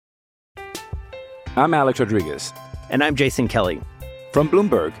I'm Alex Rodriguez. And I'm Jason Kelly. From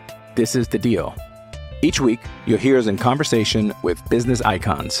Bloomberg, this is The Deal. Each week, you'll hear us in conversation with business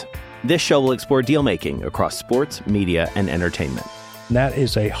icons. This show will explore deal-making across sports, media, and entertainment. That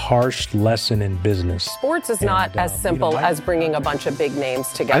is a harsh lesson in business. Sports is not as simple as bringing a bunch of big names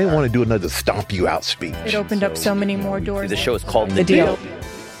together. I didn't want to do another stomp you out speech. It opened up so many more doors. The show is called The Deal.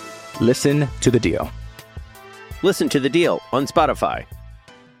 Listen to The Deal. Listen to The Deal on Spotify.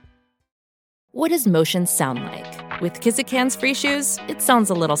 What does motion sound like? With Kizikans free shoes, it sounds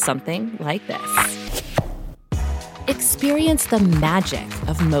a little something like this. Experience the magic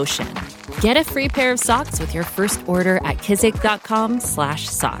of motion. Get a free pair of socks with your first order at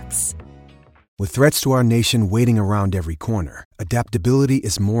kizik.com/socks. With threats to our nation waiting around every corner, adaptability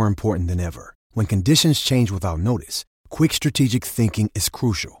is more important than ever. When conditions change without notice, quick strategic thinking is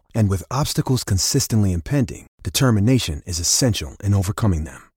crucial. And with obstacles consistently impending, determination is essential in overcoming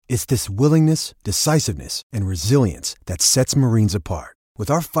them. It's this willingness, decisiveness, and resilience that sets Marines apart. With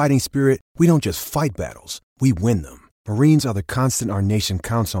our fighting spirit, we don't just fight battles, we win them. Marines are the constant our nation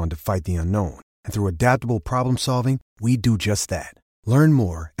counts on to fight the unknown. And through adaptable problem solving, we do just that. Learn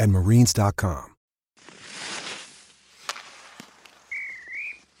more at marines.com.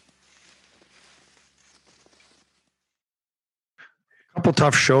 A couple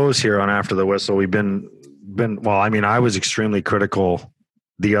tough shows here on After the Whistle. We've been well, I mean, I was extremely critical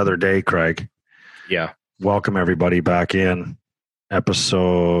the other day, Craig. Yeah. Welcome everybody back in.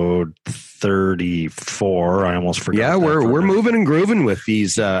 Episode 34. I almost forgot. Yeah, we're moving and grooving with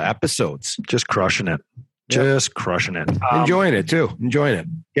these episodes. Just crushing it. Just crushing it. Enjoying it too. Enjoying it.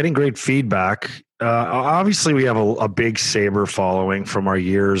 Getting great feedback. Obviously, we have a big Sabre following from our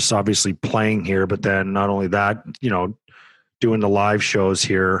years, obviously playing here, but then not only that, doing the live shows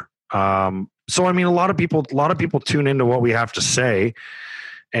here. So, I mean, a lot of people tune into what we have to say.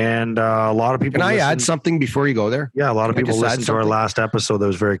 And a lot of people. Can I add something before you go there? Yeah, a lot of people listened to our last episode that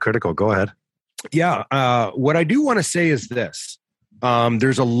was very critical. Go ahead. Yeah, what I do want to say is this: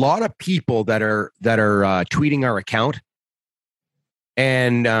 there's a lot of people that are tweeting our account,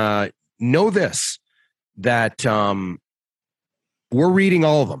 and know this, that we're reading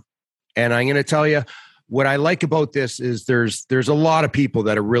all of them. And I'm going to tell you what I like about this is there's a lot of people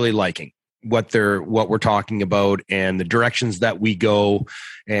that are really liking what we're talking about and the directions that we go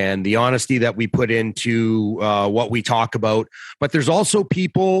and the honesty that we put into what we talk about. But there's also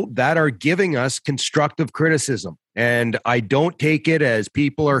people that are giving us constructive criticism. And I don't take it as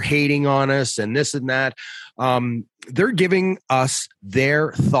people are hating on us and this and that. They're giving us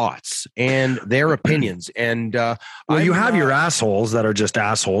their thoughts and their opinions. And you have your assholes that are just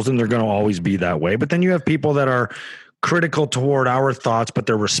assholes, and they're going to always be that way. But then you have people that are critical toward our thoughts, but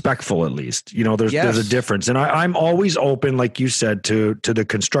they're respectful at least. There's a difference. And I'm always open, like you said, to the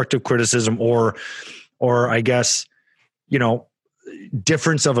constructive criticism or I guess,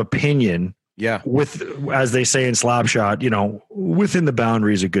 difference of opinion. Yeah. With, as they say in Slapshot, within the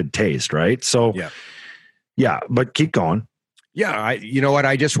boundaries of good taste. Right. So yeah, but keep going. Yeah. You know what?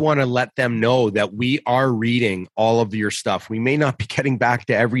 I just want to let them know that we are reading all of your stuff. We may not be getting back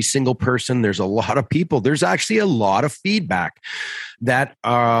to every single person. There's a lot of people. There's actually a lot of feedback that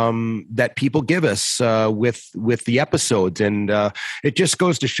people give us with the episodes. And it just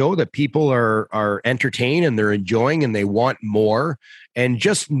goes to show that people are entertained and they're enjoying and they want more. And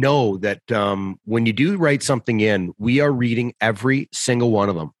just know that when you do write something in, we are reading every single one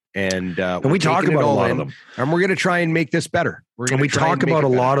of them. And we talk about a lot of them, and we're going to try and make this better. And we talk about a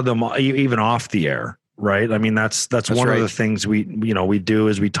lot of them even off the air, right? I mean, that's one of the things we do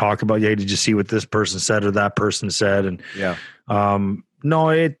is we talk about. Hey, did you see what this person said or that person said? And no,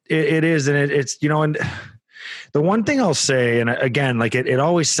 it is, and it's and the one thing I'll say, and again, like it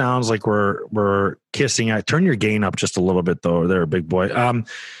always sounds like we're kissing. Turn your gain up just a little bit though, there, big boy.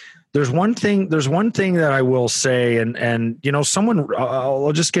 There's one thing that I will say, and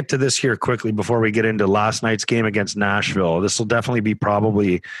I'll just get to this here quickly before we get into last night's game against Nashville. This will definitely be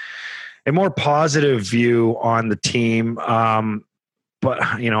probably a more positive view on the team. But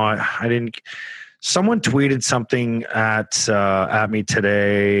I didn't. Someone tweeted something at me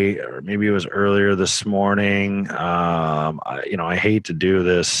today, or maybe it was earlier this morning. I hate to do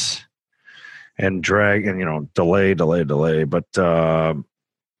this and drag and delay, but.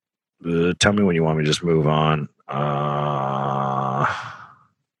 Tell me when you want me to just move on.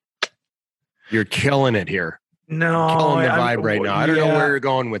 You're killing it here. No, you're killing the vibe right now. I don't know where you're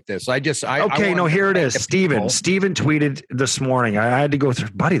going with this. Here it is. Steven tweeted this morning. I had to go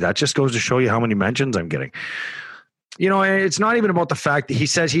through, buddy. That just goes to show you how many mentions I'm getting. It's not even about the fact that he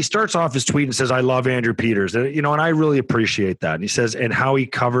says, he starts off his tweet and says, "I love Andrew Peters." And I really appreciate that. And he says, and how he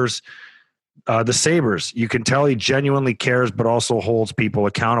covers The Sabres, you can tell he genuinely cares, but also holds people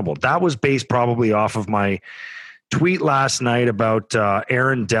accountable. That was based probably off of my tweet last night about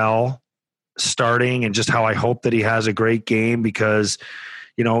Aaron Dell starting and just how I hope that he has a great game because,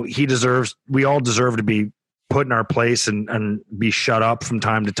 we all deserve to be put in our place and be shut up from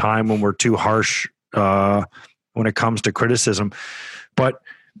time to time when we're too harsh when it comes to criticism. But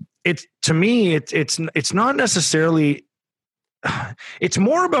to me, it's not necessarily. It's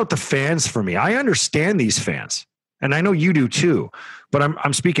more about the fans for me. I understand these fans, and I know you do too. But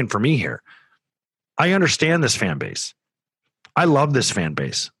I'm speaking for me here. I understand this fan base. I love this fan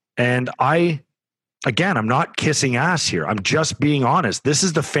base, and I'm not kissing ass here. I'm just being honest. This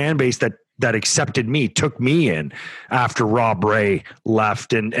is the fan base that accepted me, took me in after Rob Ray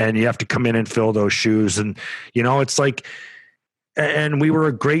left, and you have to come in and fill those shoes. And it's like, and we were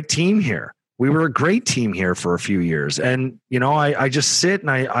a great team here. We were a great team here for a few years. And, I just sit and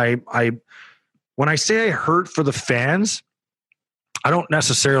I when I say I hurt for the fans, I don't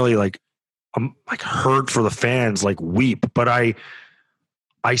necessarily I'm hurt for the fans, weep, but I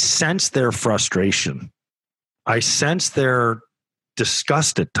sense their frustration. I sense their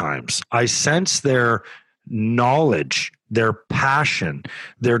disgust at times. I sense their knowledge, their passion,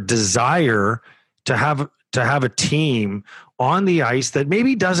 their desire to have a team on the ice that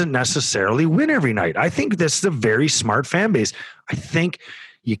maybe doesn't necessarily win every night. I think this is a very smart fan base. I think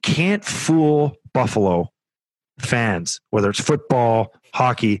you can't fool Buffalo fans, whether it's football,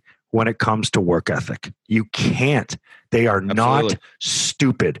 hockey, when it comes to work ethic. You can't. They are not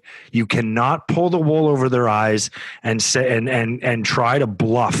stupid. You cannot pull the wool over their eyes and say and try to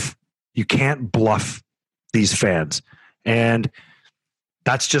bluff. You can't bluff these fans. And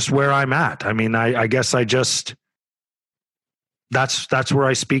that's just where I'm at. I mean, I guess that's where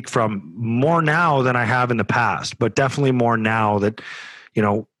I speak from more now than I have in the past, but definitely more now that,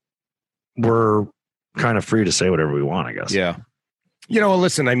 we're kind of free to say whatever we want, I guess. Yeah.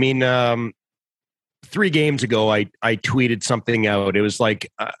 Listen, I mean, 3 games ago, I tweeted something out. It was like,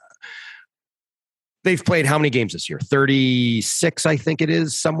 they've played how many games this year? 36, I think it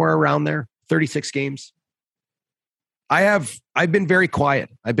is, somewhere around there. 36 games. I've been very quiet.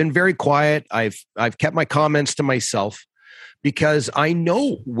 I've kept my comments to myself because I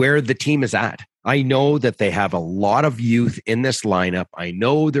know where the team is at. I know that they have a lot of youth in this lineup. I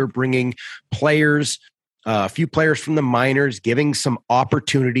know they're bringing players, a few players from the minors, giving some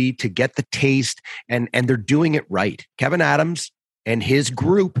opportunity to get the taste, and they're doing it right. Kevin Adams and his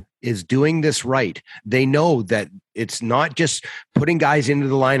group is doing this right. They know that it's not just putting guys into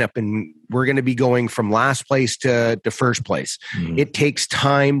the lineup and we're going to be going from last place to first place. Mm-hmm. It takes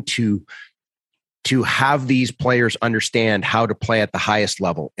time to have these players understand how to play at the highest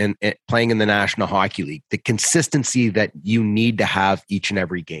level and playing in the National Hockey League, the consistency that you need to have each and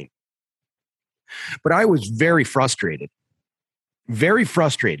every game. But I was very frustrated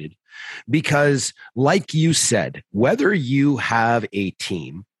because, like you said, whether you have a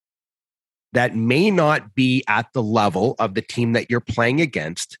team that may not be at the level of the team that you're playing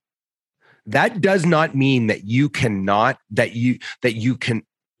against, that does not mean that you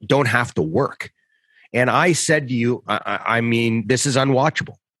don't have to work. And I said to you, I mean, this is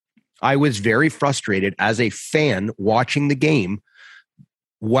unwatchable. I was very frustrated as a fan watching the game.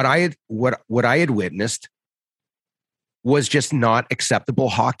 What I had witnessed was just not acceptable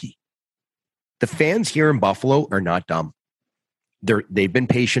hockey. The fans here in Buffalo are not dumb. They've been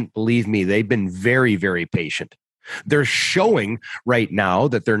patient. Believe me, they've been very, very patient. They're showing right now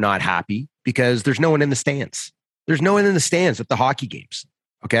that they're not happy because there's no one in the stands. There's no one in the stands at the hockey games.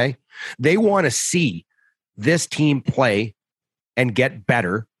 Okay. They want to see this team play and get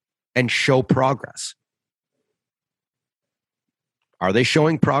better and show progress. Are they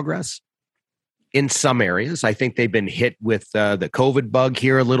showing progress? In some areas, I think they've been hit with the COVID bug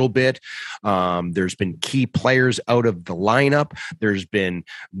here a little bit. There's been key players out of the lineup. There's been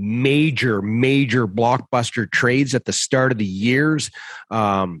major blockbuster trades at the start of the years.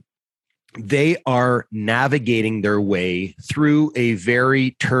 They are navigating their way through a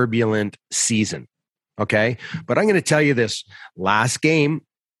very turbulent season. Okay. But I'm going to tell you this, last game,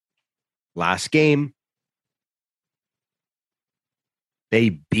 they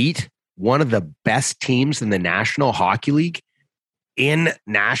beat one of the best teams in the National Hockey League in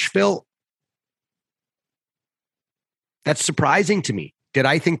Nashville. That's surprising to me. Did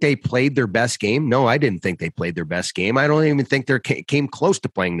I think they played their best game? No, I didn't think they played their best game. I don't even think they came close to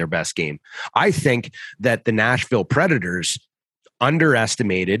playing their best game. I think that the Nashville Predators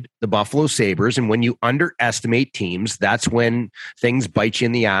underestimated the Buffalo Sabres. And when you underestimate teams, that's when things bite you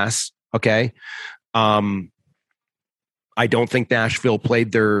in the ass. Okay. I don't think Nashville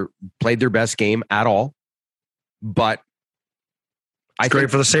played their best game at all. But it's great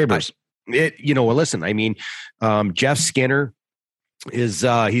for the Sabres. Listen, I mean, Jeff Skinner is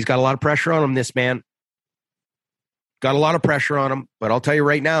he's got a lot of pressure on him. This man got a lot of pressure on him, but I'll tell you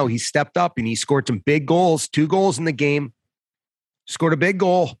right now, he stepped up and he scored some big goals. 2 goals in the game. Scored a big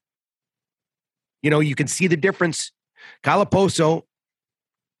goal. You can see the difference. Kyle Okposo.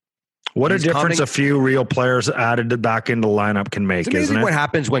 What a difference a few real players added back into the lineup can make, isn't it? What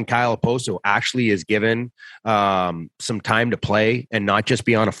happens when Kyle Okposo actually is given some time to play and not just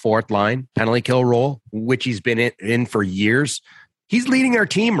be on a fourth line penalty kill role, which he's been in for years. He's leading our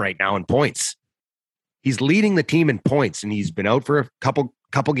team right now in points. He's leading the team in points, and he's been out for a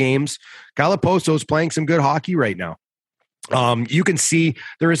couple games. Kyle Okposo is playing some good hockey right now. You can see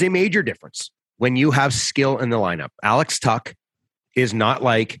there is a major difference when you have skill in the lineup. Alex Tuch is not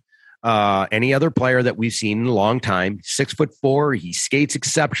like any other player that we've seen in a long time. 6'4". He skates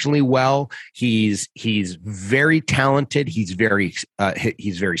exceptionally well. He's very talented. He's very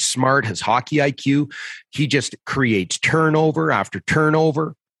smart. His hockey IQ. He just creates turnover after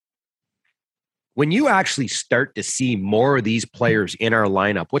turnover. When you actually start to see more of these players in our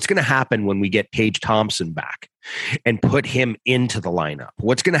lineup, what's going to happen when we get Tage Thompson back and put him into the lineup?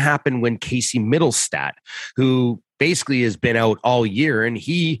 What's going to happen when Casey Mittelstadt, who basically has been out all year, and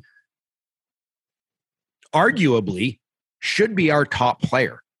he arguably should be our top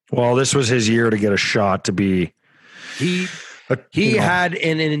player. Well, this was his year to get a shot to be. He had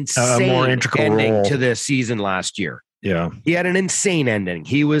an insane more integral ending role to the season last year. Yeah. He had an insane ending.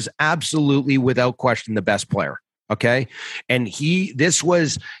 He was absolutely, without question, the best player. Okay. And this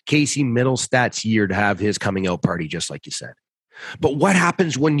was Casey Mittelstadt's year to have his coming out party, just like you said. But what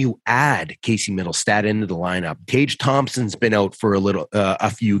happens when you add Casey Mittelstadt into the lineup? Tage Thompson's been out for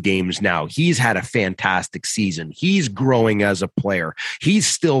a few games now. He's had a fantastic season. He's growing as a player. He's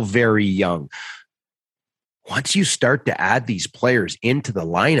still very young. Once you start to add these players into the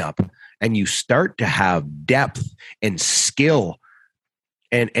lineup and you start to have depth and skill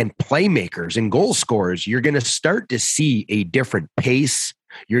and playmakers and goal scorers, you're going to start to see a different pace.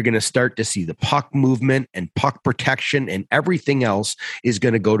 You're going to start to see the puck movement and puck protection, and everything else is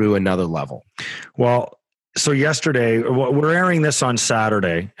going to go to another level. Well, so yesterday, we're airing this on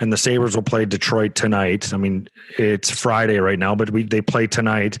Saturday, and the Sabres will play Detroit tonight. I mean, it's Friday right now, but they play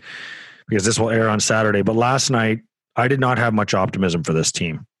tonight because this will air on Saturday. But last night, I did not have much optimism for this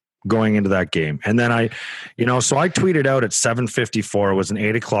team going into that game. And then so I tweeted out at 7:54, it was an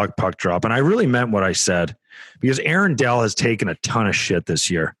 8:00 puck drop. And I really meant what I said, because Aaron Dell has taken a ton of shit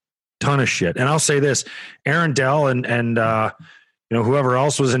this year, And I'll say this, Aaron Dell and whoever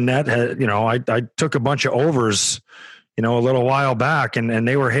else was in net, I took a bunch of overs, a little while back, and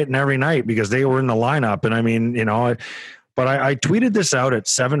they were hitting every night because they were in the lineup. And I mean, but I tweeted this out at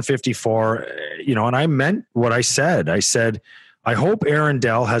 7:54, and I meant what I said. I said, I hope Aaron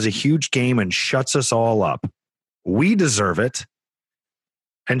Dell has a huge game and shuts us all up. We deserve it.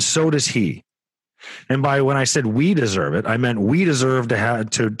 And so does he. And when I said we deserve it, I meant we deserve to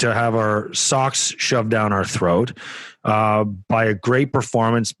have our socks shoved down our throat by a great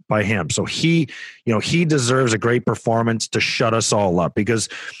performance by him. So he deserves a great performance to shut us all up, because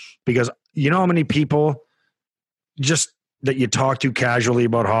you know how many people just that you talk to casually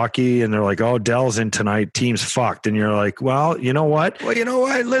about hockey and they're like, oh, Dell's in tonight, team's fucked. And you're like, well, you know what?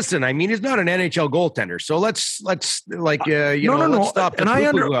 Listen, I mean, he's not an NHL goaltender. So let's stop. And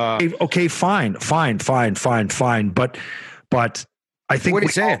okay, fine. But I think what are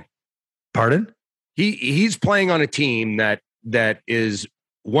you saying? Pardon? He's playing on a team that is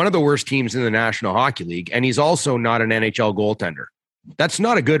one of the worst teams in the National Hockey League. And he's also not an NHL goaltender. That's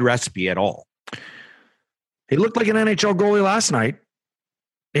not a good recipe at all. He looked like an NHL goalie last night.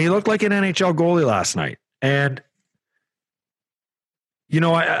 And,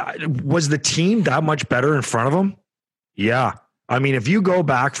 was the team that much better in front of him? Yeah. I mean, if you go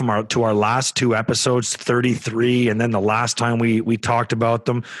back to our last 2 episodes, 33, and then the last time we talked about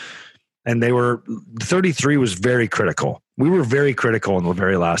them, and 33 was very critical. We were very critical in the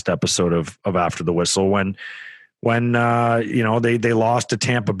very last episode of After the Whistle when they lost to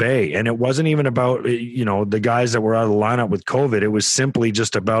Tampa Bay. And it wasn't even about, the guys that were out of the lineup with COVID. It was simply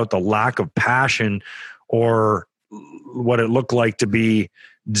just about the lack of passion, or what it looked like to be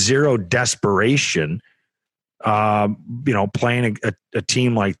zero desperation, playing a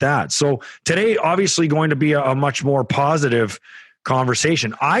team like that. So today, obviously going to be a much more positive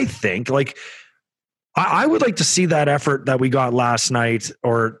conversation. I think, I would like to see that effort that we got last night,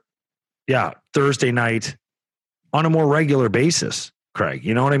 Thursday night, on a more regular basis, Craig.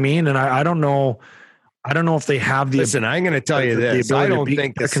 You know what I mean? And I don't know. I don't know if they have the. Listen, I'm going to tell you this. I don't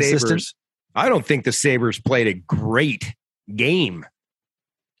think the Sabres. I don't think the Sabres played a great game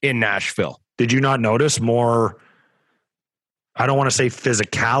in Nashville. Did you not notice more? I don't want to say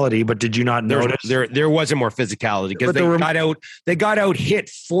physicality, but did you not notice there wasn't more physicality because they got out hit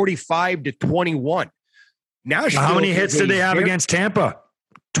 45-21. Nashville, how many hits did they have against Tampa?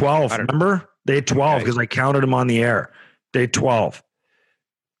 12. Remember? They had 12 because I counted them on the air. They had 12.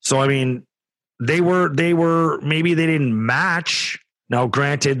 So I mean, they were maybe they didn't match. Now,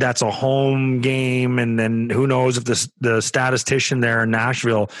 granted, that's a home game, and then who knows if the statistician there in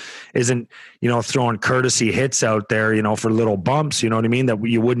Nashville isn't, throwing courtesy hits out there, for little bumps, you know what I mean, that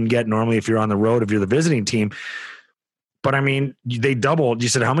you wouldn't get normally if you're on the road, if you're the visiting team. But I mean, they doubled. You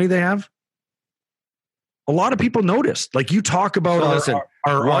said how many they have? A lot of people noticed. Like you talk about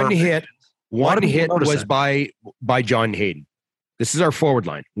our one hit was by John Hayden. This is our forward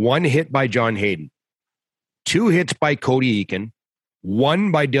line. One hit by John Hayden. 2 hits by Cody Eakin.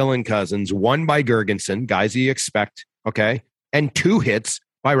 1 by Dylan Cousins, 1 by Gergensen, guys you expect, okay, and 2 hits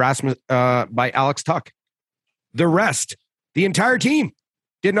by by Alex Tuck. The rest, the entire team,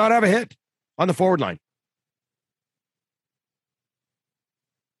 did not have a hit on the forward line.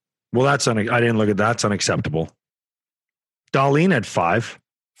 Well, I didn't look at that. That's unacceptable. Dahlin had 5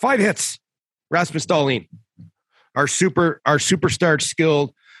 hits. Rasmus Dahlin, our superstar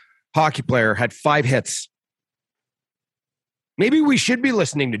skilled hockey player, had 5 hits. Maybe we should be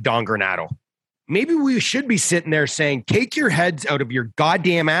listening to Don Granato. Maybe we should be sitting there saying, take your heads out of your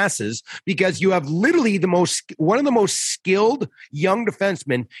goddamn asses because you have literally one of the most skilled young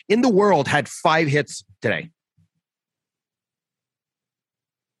defensemen in the world had 5 hits today.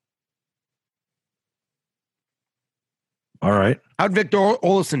 All right. How'd Victor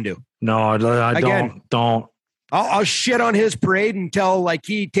Olofsson do? No, I don't. I'll shit on his parade until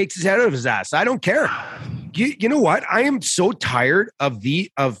he takes his head out of his ass. I don't care. You know what? I am so tired of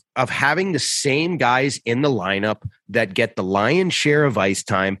having the same guys in the lineup that get the lion's share of ice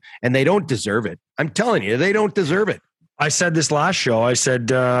time, and they don't deserve it. I'm telling you, they don't deserve it. I said this last show. I said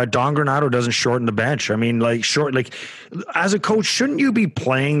Don Granato doesn't shorten the bench. I mean, as a coach, shouldn't you be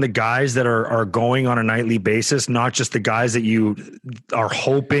playing the guys that are going on a nightly basis, not just the guys that you are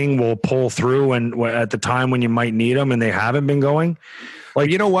hoping will pull through and at the time when you might need them and they haven't been going?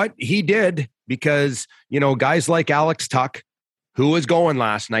 You know what? He did because, guys like Alex Tuck, who was going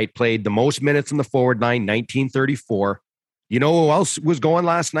last night, played the most minutes in the forward line, 1934. You know who else was going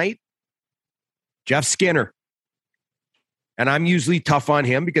last night? Jeff Skinner. And I'm usually tough on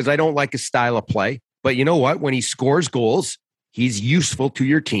him because I don't like his style of play. But you know what? When he scores goals, he's useful to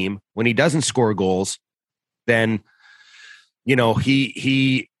your team. When he doesn't score goals, then, he's not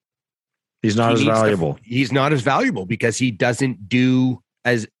as valuable. He's not as valuable because he doesn't do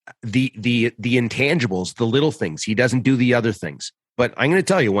as the intangibles, the little things. He doesn't do the other things. But I'm going to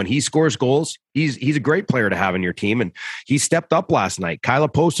tell you, when he scores goals, he's a great player to have in your team. And he stepped up last night. Kyle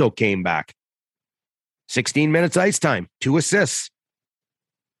Poso came back. 16 minutes ice time, 2 assists.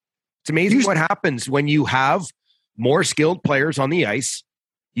 It's amazing what happens when you have more skilled players on the ice.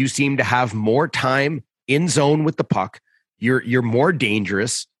 You seem to have more time in zone with the puck. You're more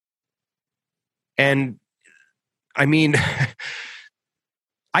dangerous. And I mean,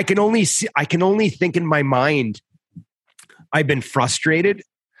 I can only think in my mind, I've been frustrated.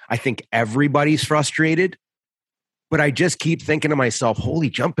 I think everybody's frustrated. But I just keep thinking to myself, holy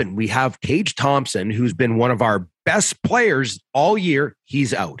jumping, we have Tage Thompson, who's been one of our best players all year.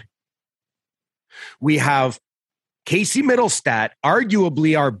 He's out. We have Casey Middlestat,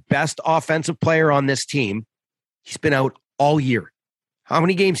 arguably our best offensive player on this team. He's been out all year. How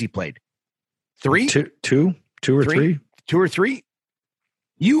many games he played? 3? Two or three? 2 or 3.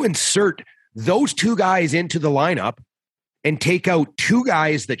 You insert those 2 guys into the lineup and take out 2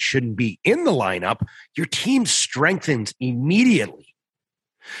 guys that shouldn't be in the lineup, your team strengthens immediately.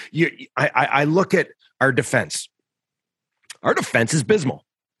 I look at our defense. Our defense is abysmal.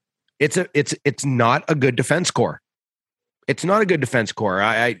 It's not a good defense core. It's not a good defense core.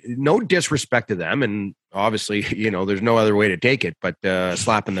 I no disrespect to them, and obviously, there's no other way to take it but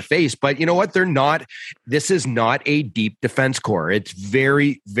slap in the face. But you know what? They're not. This is not a deep defense core. It's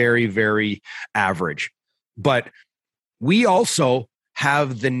very, very, very average. But we also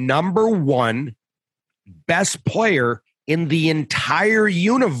have the number 1 best player in the entire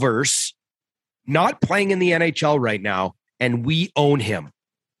universe not playing in the NHL right now, and we own him.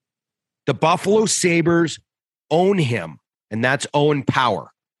 The Buffalo Sabres own him, and that's Owen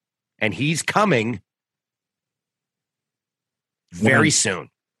Power. And he's coming very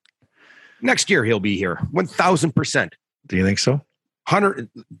soon. Next year, he'll be here, 1,000%. Do you think so? 100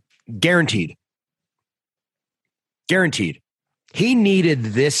 guaranteed. Guaranteed. He needed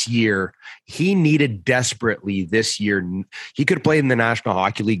this year. He needed desperately this year. He could have played in the National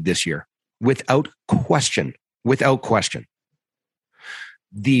Hockey League this year without question. Without question.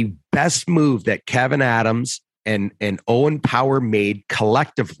 The best move that Kevin Adams and Owen Power made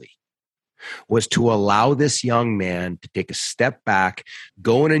collectively was to allow this young man to take a step back,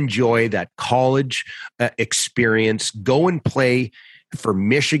 go and enjoy that college experience, go and play for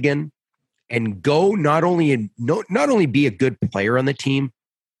Michigan, and go not only be a good player on the team,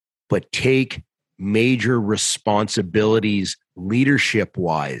 but take major responsibilities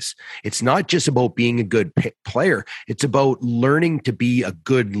leadership-wise. It's not just about being a good player. It's about learning to be a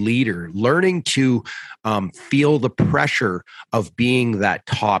good leader, learning to feel the pressure of being that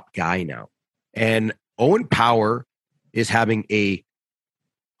top guy now. And Owen Power is having a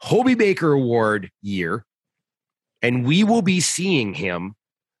Hobie Baker Award year, and we will be seeing him,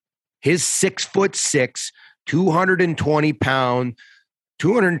 his 6'6", 220-pound,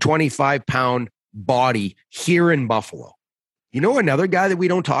 225-pound body here in Buffalo. You know another guy that we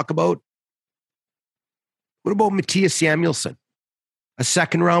don't talk about? What about Matthias Samuelsson? A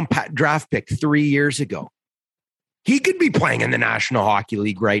second-round draft pick 3 years ago. He could be playing in the National Hockey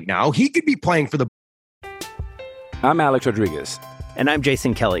League right now. He could be playing for the... I'm Alex Rodriguez. And I'm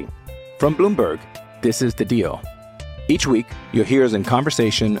Jason Kelly. From Bloomberg, this is The Deal. Each week, you'll hear us in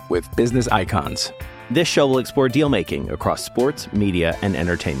conversation with business icons. This show will explore deal-making across sports, media, and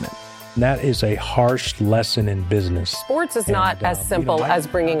entertainment. That is a harsh lesson in business. Sports is not as simple as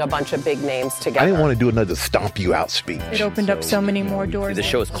bringing a bunch of big names together. I didn't want to do another stomp you out speech. It opened up so many more doors. The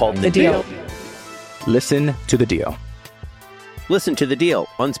show is called The Deal. Listen to The Deal. Listen to The Deal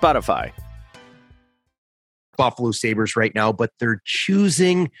on Spotify. Buffalo Sabres right now, but they're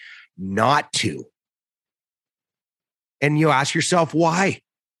choosing not to. And you ask yourself, why?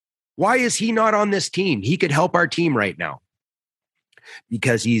 Why is he not on this team? He could help our team right now.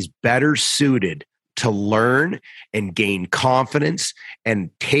 Because he's better suited to learn and gain confidence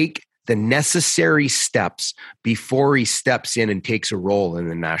and take the necessary steps before he steps in and takes a role in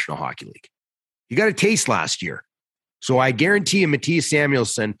the National Hockey League. He got a taste last year. So I guarantee you Matthias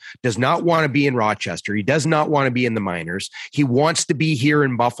Samuelsson does not want to be in Rochester. He does not want to be in the minors. He wants to be here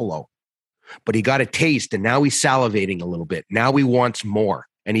in Buffalo. But he got a taste, and now he's salivating a little bit. Now he wants more,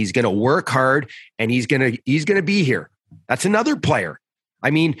 and he's going to work hard, and he's going to be here. That's another player.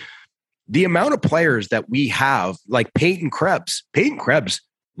 I mean, the amount of players that we have, like Peyton Krebs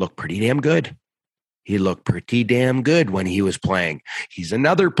looked pretty damn good. He looked pretty damn good when he was playing. He's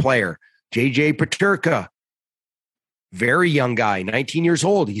another player. JJ Peterka, very young guy, 19 years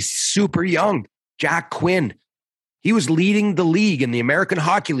old. He's super young. Jack Quinn. He was leading the league in the American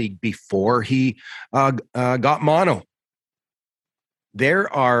Hockey League before he got mono.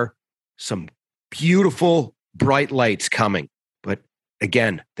 There are some beautiful, bright lights coming. But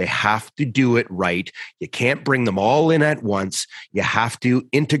again, they have to do it right. You can't bring them all in at once. You have to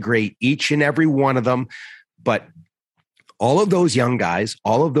integrate each and every one of them. But all of those young guys,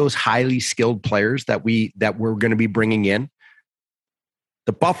 all of those highly skilled players that we're going to be bringing in,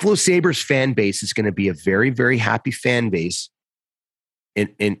 the Buffalo Sabres fan base is going to be a very, very happy fan base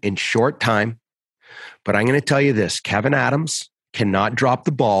in short time. But I'm going to tell you this, Kevin Adams cannot drop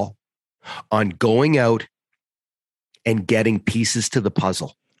the ball on going out and getting pieces to the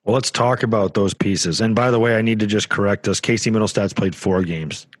puzzle. Well, let's talk about those pieces. And by the way, I need to just correct us. Casey Middlestad's played 4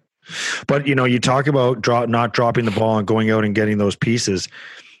 games. But, you know, you talk about not dropping the ball and going out and getting those pieces.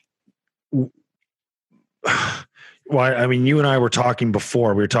 Well, I mean, you and I were talking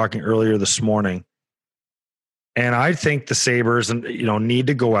before. We were talking earlier this morning. And I think the Sabres, need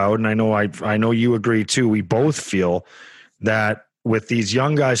to go out. And I know you agree too. We both feel that with these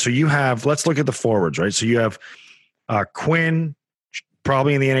young guys. So you have, let's look at the forwards, right? So you have Quinn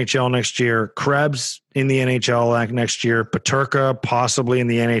probably in the NHL next year, Krebs in the NHL next year, Peterka possibly in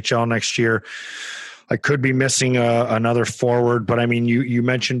the NHL next year. I could be missing another forward, but I mean, you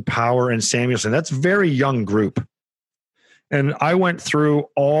mentioned Power and Samuelsson. That's a very young group. And I went through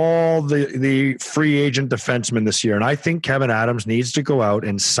all the free agent defensemen this year, and I think Kevin Adams needs to go out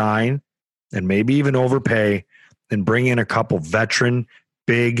and sign and maybe even overpay and bring in a couple veteran,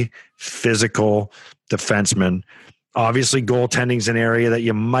 big, physical defensemen. Obviously, goaltending's an area that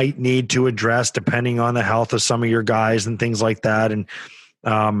you might need to address depending on the health of some of your guys and things like that. And,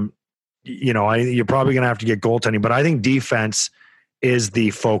 you're probably going to have to get goaltending, but I think defense is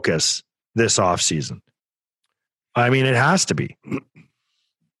the focus this offseason. I mean, it has to be.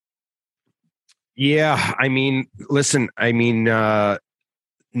 Yeah. I mean, listen,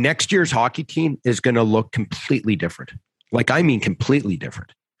 next year's hockey team is going to look completely different. Completely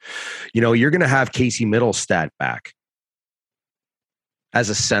different. You're going to have Casey Middlestad back. as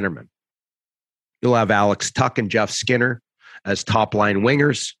a centerman. You'll have Alex Tuck and Jeff Skinner as top line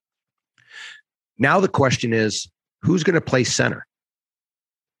wingers. Now the question is, who's going to play center?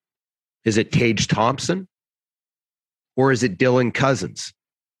 Is it Tage Thompson or is it Dylan Cousins?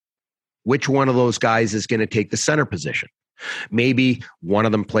 Which one of those guys is going to take the center position? Maybe one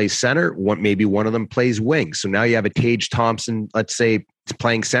of them plays center, maybe one of them plays wing. So now you have a Tage Thompson, let's say,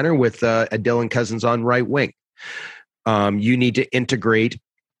 playing center with a Dylan Cousins on right wing. You need to integrate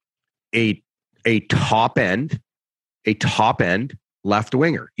a top end left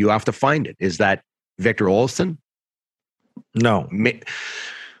winger. You have to find it. Is that Victor Olsson? No.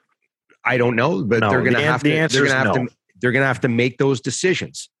 I don't know, but they're going to have to. They're going to have to make those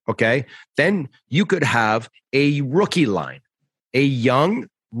decisions. Okay. Then you could have a rookie line, a young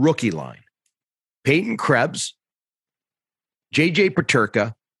rookie line. Peyton Krebs, JJ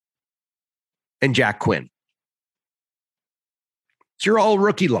Peterka, and Jack Quinn. It's your all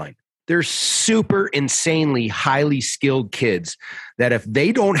rookie line. They're super insanely highly skilled kids that if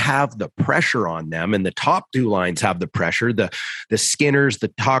they don't have the pressure on them, and the top two lines have the pressure, the Skinners, the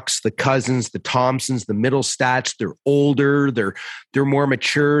Tucks, the Cousins, the Thompsons, the middle stats, they're older, they're more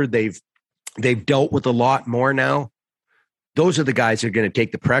mature, they've dealt with a lot more now. Those are the guys that are going to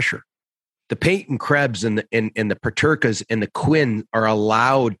take the pressure. The Peyton Krebs and the Peterkas and the Quinn are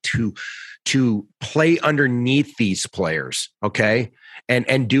allowed to play underneath these players, okay?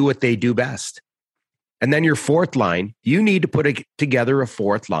 And do what they do best. And then your fourth line, you need to put together a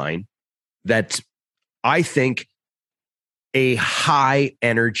fourth line that's, I think, a high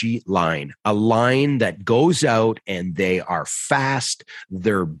energy line, a line that goes out and they are fast,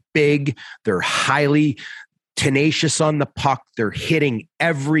 they're big, they're highly tenacious on the puck, they're hitting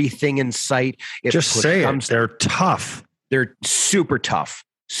everything in sight. Just say it. They're tough. They're super tough,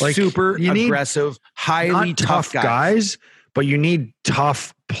 super aggressive, highly tough guys. But you need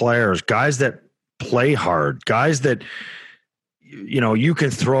tough players, guys that play hard, guys that, you can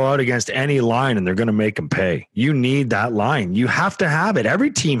throw out against any line and they're going to make them pay. You need that line. You have to have it.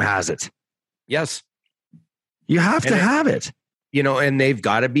 Every team has it. Yes. You have to have it. And they've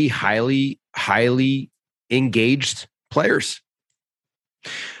got to be highly, highly engaged players.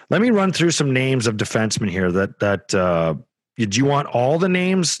 Let me run through some names of defensemen here that do you want all the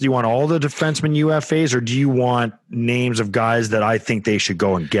names? Do you want all the defensemen UFAs, or do you want names of guys that I think they should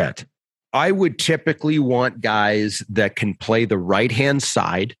go and get? I would typically want guys that can play the right-hand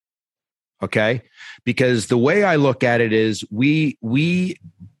side, okay? Because the way I look at it is the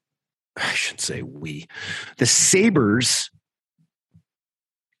Sabres,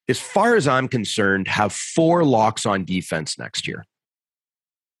 as far as I'm concerned, have 4 locks on defense next year.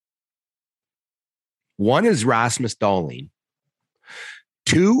 One is Rasmus Dahlin.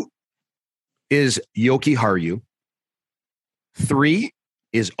 2 is Yoki Haru. 3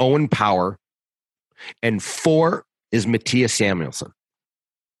 is Owen Power. And 4 is Matthias Samuelsson.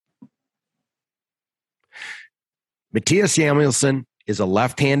 Matthias Samuelsson is a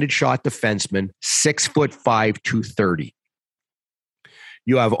left-handed shot defenseman, 6'5", 230.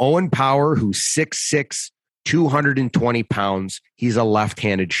 You have Owen Power, who's 6'6", 220 pounds. He's a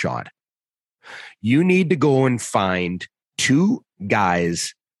left-handed shot. You need to go and find 2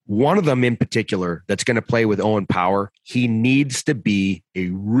 guys, one of them in particular, that's going to play with Owen Power. He needs to be a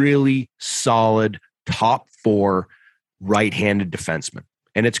really solid top 4 right-handed defenseman.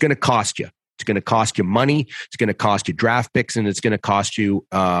 And it's going to cost you. It's going to cost you money. It's going to cost you draft picks, and it's going to cost you,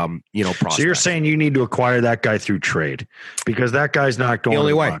 prospects. So you're saying you need to acquire that guy through trade because that guy's not going. The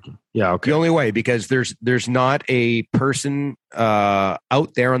only way. Yeah. Okay. The only way, because there's not a person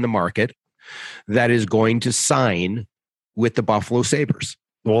out there on the market that is going to sign with the Buffalo Sabres.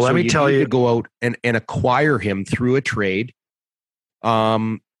 Well, let me tell you, to go out and acquire him through a trade,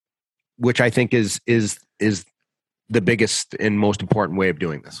 which I think is the biggest and most important way of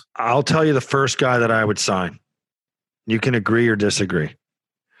doing this. I'll tell you the first guy that I would sign. You can agree or disagree.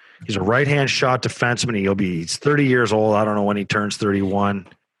 He's a right-hand shot defenseman. He's 30 years old. I don't know when he turns 31.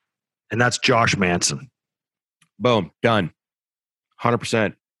 And that's Josh Manson. Boom. Done.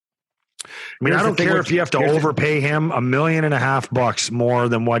 100%. I mean, I don't care if you have to overpay him $1.5 million more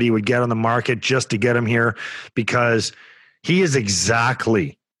than what he would get on the market just to get him here, because he is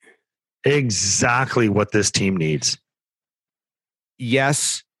exactly what this team needs.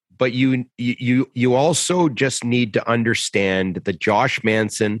 Yes, but you also just need to understand that Josh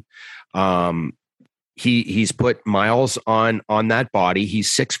Manson, he's put miles on that body. He's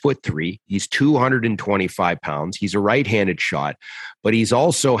 6'3". He's 225 pounds. He's a right-handed shot, but he's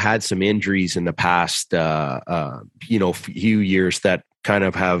also had some injuries in the past, few years that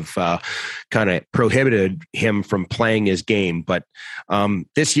have prohibited him from playing his game. But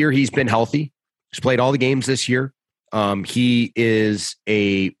this year he's been healthy. He's played all the games this year. He is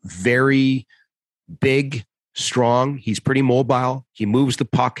a very big, strong. He's pretty mobile. He moves the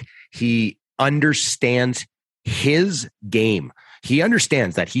puck. He understands his game. He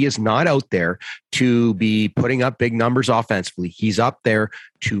understands that he is not out there to be putting up big numbers offensively. He's up there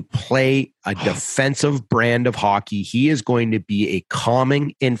to play a defensive brand of hockey. He is going to be a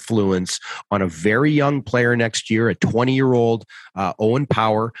calming influence on a very young player next year, a 20-year-old Owen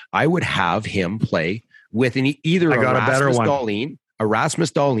Power. I would have him play with either a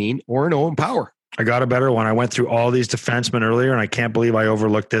Rasmus Dahlin or an Owen Power. I got a better one. I went through all these defensemen earlier, and I can't believe I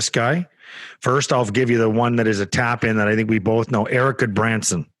overlooked this guy. First, I'll give you the one that is a tap in that I think we both know. Eric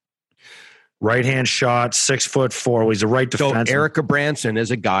Branson, right hand shot, 6'4". He's a right defenseman. So Eric Branson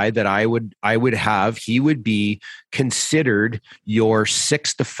is a guy that I would have. He would be considered your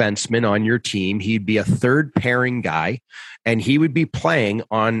sixth defenseman on your team. He'd be a third pairing guy, and he would be playing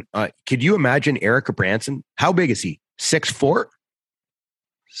on. Could you imagine Eric Branson? How big is he? 6'4",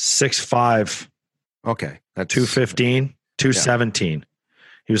 6'5". Okay, that's 215, 217. Yeah.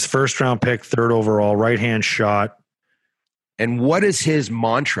 He was first round pick, third overall, right hand shot. And what is his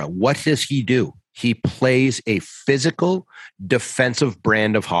mantra? What does he do? He plays a physical, defensive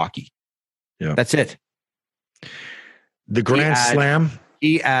brand of hockey. Yeah, that's it. The Grand Slam.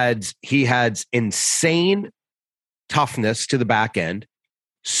 He adds insane toughness to the back end.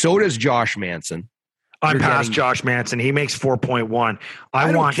 So does Josh Manson. I'm past Josh Manson. He makes 4.1.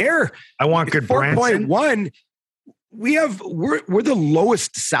 I don't care. I want good Branson. 4.1. We're the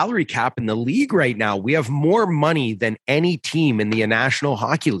lowest salary cap in the league right now. We have more money than any team in the National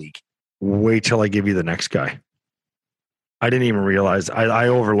Hockey League. Wait till I give you the next guy. I didn't even realize. I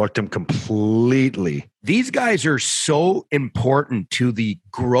overlooked him completely. These guys are so important to the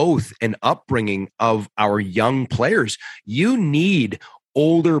growth and upbringing of our young players. You need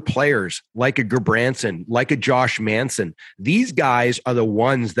older players like a Gerbranson, like a Josh Manson. These guys are the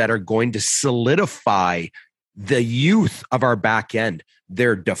ones that are going to solidify the youth of our back end.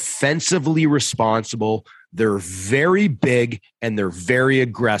 They're defensively responsible. They're very big and they're very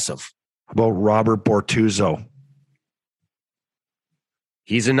aggressive. How about Robert Bortuzzo?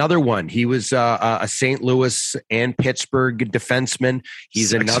 He's another one. He was a St. Louis and Pittsburgh defenseman.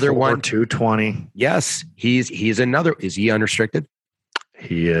 He's 6'4", another one. 220. Yes, he's another. Is he unrestricted?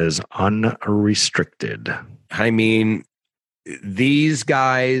 He is unrestricted. I mean, these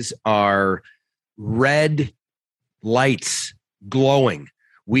guys are red lights glowing.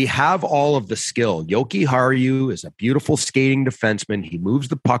 We have all of the skill. Yoki Haru is a beautiful skating defenseman. He moves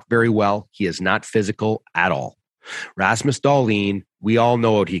the puck very well. He is not physical at all. Rasmus Dahlin, we all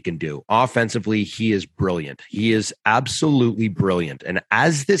know what he can do. Offensively, he is brilliant. He is absolutely brilliant. And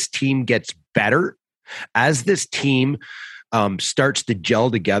as this team gets better, as this team starts to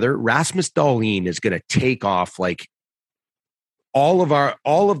gel together, Rasmus Dahlin is going to take off like all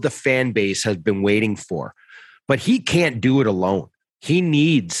of the fan base has been waiting for. But he can't do it alone. He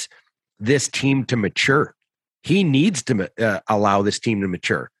needs this team to mature. He needs to allow this team to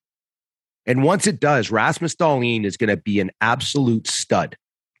mature. And once it does, Rasmus Dahlin is going to be an absolute stud.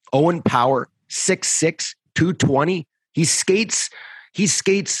 Owen Power, 6'6", 220. He skates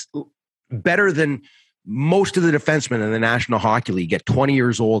better than most of the defensemen in the National Hockey League at 20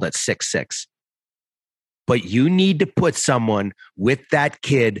 years old at 6'6". But you need to put someone with that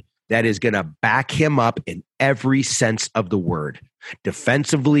kid that is going to back him up in every sense of the word.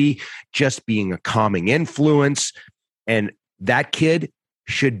 Defensively, just being a calming influence. And that kid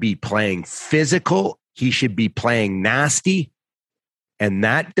should be playing physical. He should be playing nasty. And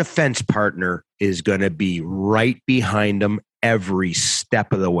that defense partner is going to be right behind him every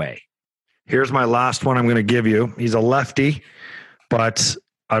step of the way. Here's my last one I'm going to give you. He's a lefty, but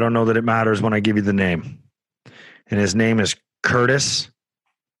I don't know that it matters when I give you the name. And his name is Curtis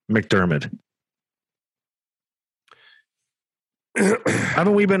McDermott.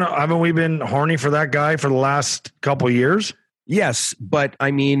 Haven't we been horny for that guy for the last couple of years? Yes, but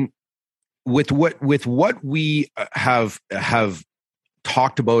I mean, with what we have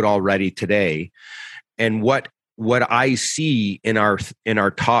talked about already today, and what I see in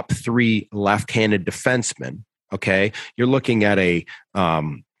our top three left-handed defensemen, okay, you're looking at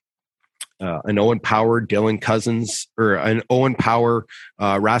an Owen Power, Dylan Cousins, or an Owen Power,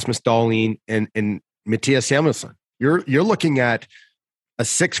 Rasmus Dahlin, and Mattias Samuelsson. You're looking at a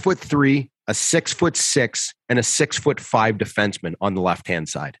 6'3", a 6'6", and a 6'5" defenseman on the left-hand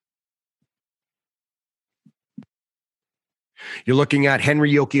side. You're looking at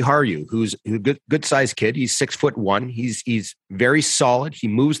Henry Jokiharju, who's a good sized kid. He's 6'1". He's very solid. He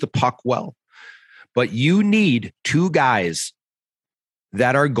moves the puck well. But you need two guys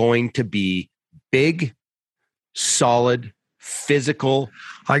that are going to be big, solid, physical.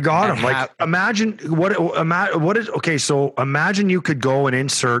 I got him. Imagine So imagine you could go and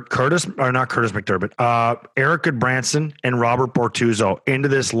insert Eric Goodbranson and Robert Bortuzzo into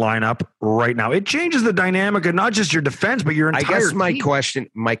this lineup right now. It changes the dynamic of not just your defense, but your entire team.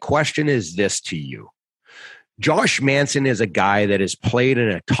 My question is this to you. Josh Manson is a guy that has played in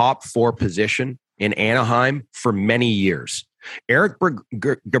a top 4 position in Anaheim for many years. Eric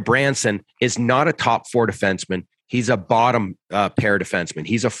Goodbranson is not a top 4 defenseman. He's a bottom pair defenseman.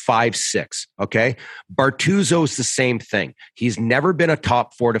 He's a 5'6". Okay. Bortuzzo's the same thing. He's never been a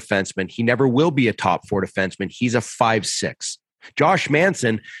top 4 defenseman. He never will be a top 4 defenseman. He's a 5'6". Josh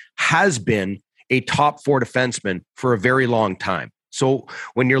Manson has been a top 4 defenseman for a very long time. So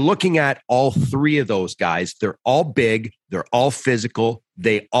when you're looking at all 3 of those guys, they're all big. They're all physical.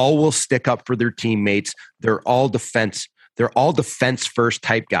 They all will stick up for their teammates. They're all defense first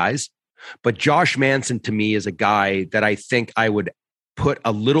type guys. But Josh Manson, to me, is a guy that I think I would put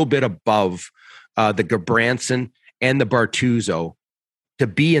a little bit above the Goodbranson and the Bortuzzo to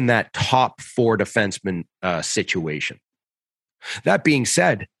be in that top 4 defenseman situation. That being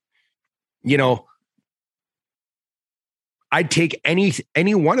said, I'd take any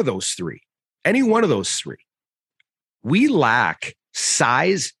one of those 3. Any one of those 3. We lack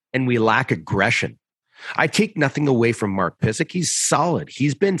size and we lack aggression. I take nothing away from Mark Pysyk. He's solid.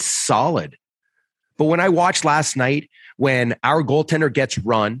 He's been solid. But when I watched last night, when our goaltender gets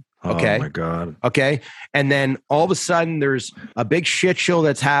run, okay. Oh my God. Okay. And then all of a sudden there's a big shit show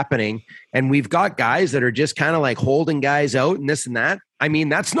that's happening. And we've got guys that are just kind of like holding guys out and this and that. I mean,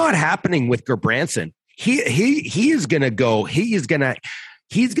 that's not happening with Goodbranson. He is going to go. He's going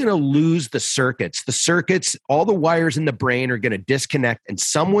to lose the circuits, all the wires in the brain are going to disconnect and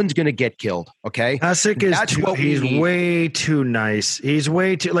someone's going to get killed. Okay. Pysyk he's way too nice. He's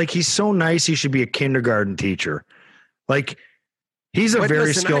way too, he's so nice. He should be a kindergarten teacher. He's a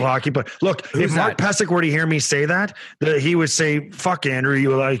very skilled hockey player. Look, if Mark Pysyk were to hear me say that he would say, fuck Andrew,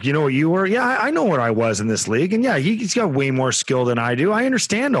 you know what you were? Yeah, I know what I was in this league. And yeah, he's got way more skill than I do. I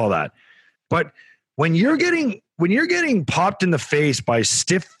understand all that. But when you're getting popped in the face by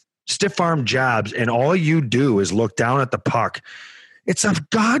stiff arm jabs and all you do is look down at the puck, it's a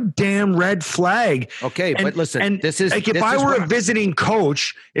goddamn red flag. Okay, but listen, if I were a visiting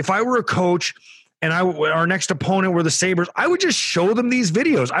coach, and our next opponent were the Sabres, I would just show them these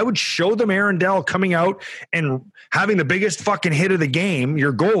videos. I would show them Aaron Dell coming out and having the biggest fucking hit of the game,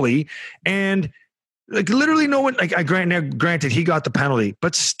 your goalie, and literally no one, granted he got the penalty,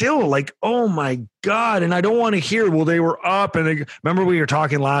 but still oh my God. And I don't want to hear, they were up. And remember we were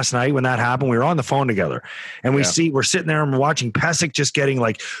talking last night when that happened, we were on the phone together and we're sitting there and we're watching Pysyk just getting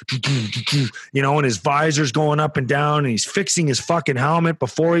and his visor's going up and down and he's fixing his fucking helmet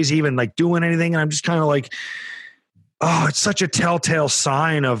before he's even doing anything. And I'm just kind of oh, it's such a telltale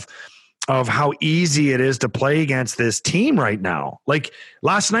sign of how easy it is to play against this team right now.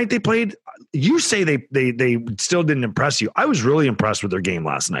 Last night they played, you say they still didn't impress you. I was really impressed with their game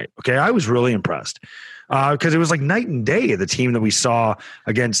last night. Okay. I was really impressed because it was night and day, the team that we saw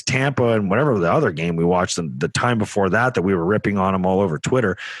against Tampa and whatever the other game we watched the time before that we were ripping on them all over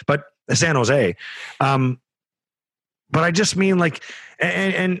Twitter, but San Jose. But I just mean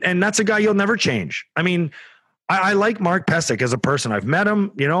and that's a guy you'll never change. I mean, I like Mark Pysyk as a person. I've met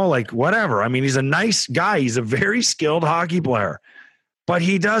him, whatever. I mean, he's a nice guy. He's a very skilled hockey player, but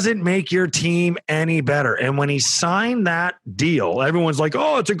he doesn't make your team any better. And when he signed that deal, everyone's like,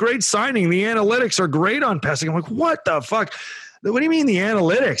 oh, it's a great signing. The analytics are great on Pysyk. I'm like, what the fuck? What do you mean the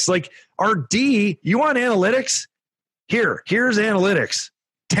analytics? Our D, you want analytics? Here's analytics.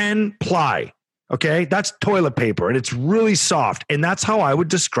 10 ply. Okay. That's toilet paper and it's really soft. And that's how I would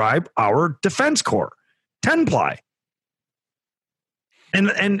describe our defense core. 10 ply.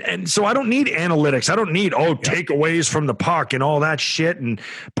 And so I don't need analytics. I don't need takeaways from the puck and all that shit and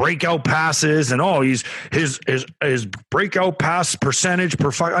breakout passes and his breakout pass percentage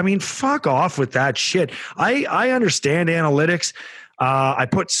per fuck. I mean, fuck off with that shit. I understand analytics. I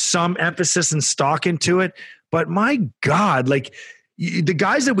put some emphasis and stock into it, but my God, the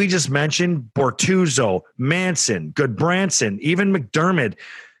guys that we just mentioned, Bortuzzo, Manson, Goodbranson, even McDermott.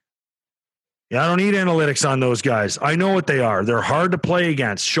 Yeah, I don't need analytics on those guys. I know what they are. They're hard to play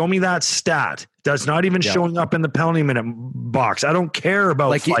against. Show me that stat. That's not even showing up in the penalty minute box. I don't care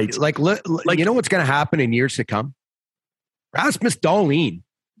about fights. You know what's going to happen in years to come? Rasmus Dahlin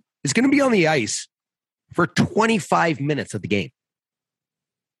is going to be on the ice for 25 minutes of the game.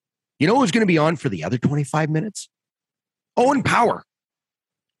 You know who's going to be on for the other 25 minutes? Owen Power.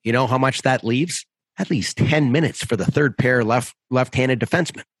 You know how much that leaves? At least 10 minutes for the third pair left-handed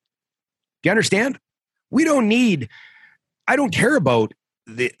defenseman. Do you understand? I don't care about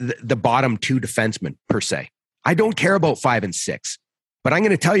the bottom two defensemen per se. I don't care about 5 and 6. But I'm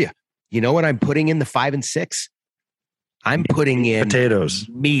going to tell you, you know what I'm putting in the 5 and 6? I'm putting in potatoes,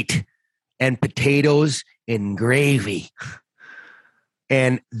 meat and potatoes and gravy.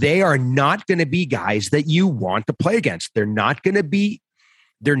 And they are not going to be guys that you want to play against. They're not going to be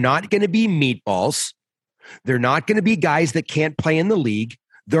meatballs. They're not going to be guys that can't play in the league.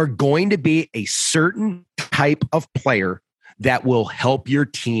 They're going to be a certain type of player that will help your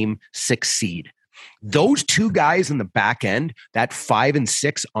team succeed. Those two guys in the back end, that 5 and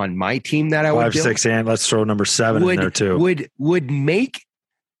 6 on my team that I would 5, 6, and let's throw number 7 in there too. Would make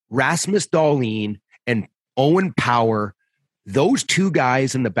Rasmus Dahlin and Owen Power, those two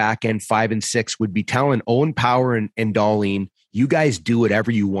guys in the back end, 5 and 6, would be telling Owen Power and Dahlin, you guys do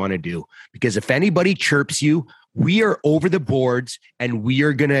whatever you want to do. Because if anybody chirps you, we are over the boards and we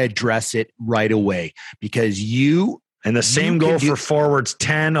are going to address it right away. Because you... And the same goal for forwards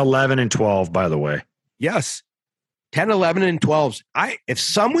 10, 11, and 12, by the way. Yes. 10, 11, and 12s. If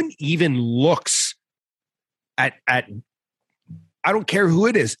someone even looks at I don't care who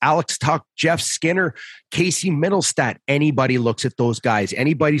it is, Alex Tuck, Jeff Skinner, Casey Middlestat, anybody looks at those guys,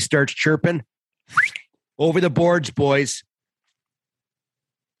 anybody starts chirping, over the boards, boys.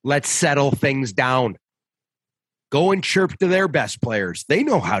 Let's settle things down. Go and chirp to their best players. They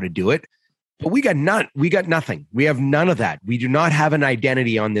know how to do it. But we got nothing. We have none of that. We do not have an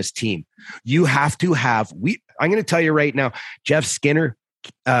identity on this team. You have to have, I'm going to tell you right now, Jeff Skinner,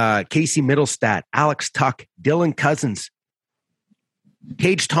 Casey Middlestat, Alex Tuck, Dylan Cousins,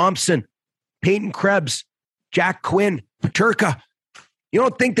 Tage Thompson, Peyton Krebs, Jack Quinn, Paterka. You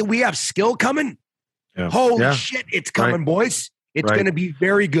don't think that we have skill coming? Yeah. Holy shit, it's coming, boys. It's going to be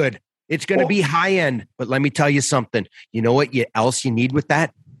very good. It's going to be high end. But let me tell you something. You know what else you need with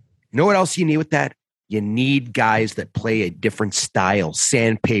that? You know what else you need with that? You need guys that play a different style,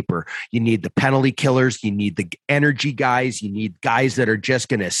 sandpaper. You need the penalty killers. You need the energy guys. You need guys that are just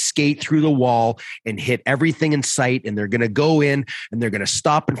going to skate through the wall and hit everything in sight. And they're going to go in and they're going to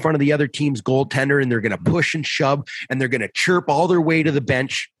stop in front of the other team's goaltender and they're going to push and shove and they're going to chirp all their way to the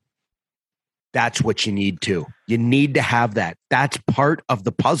bench. That's what you need to. You need to have that. That's part of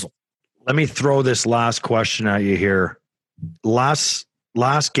the puzzle. Let me throw this last question at you here. Last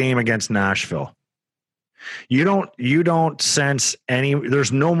game against Nashville. You don't sense any,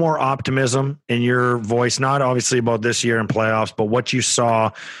 there's no more optimism in your voice, not obviously about this year in playoffs, but what you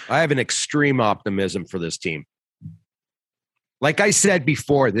saw. I have an extreme optimism for this team. Like I said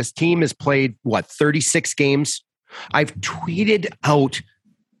before, this team has played 36 games. I've tweeted out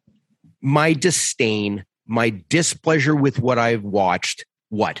my disdain, my displeasure with what I've watched,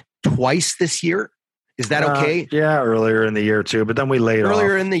 twice this year? Is that okay? Yeah, earlier in the year too, but then we laid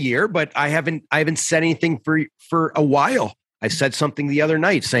earlier in the year, but I haven't said anything for a while. I said something the other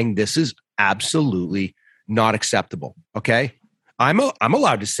night saying this is absolutely not acceptable. Okay. I'm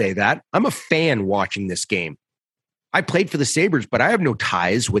allowed to say that. I'm a fan watching this game. I played for the Sabres, but I have no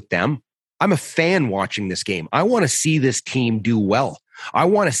ties with them. I'm a fan watching this game. I want to see this team do well. I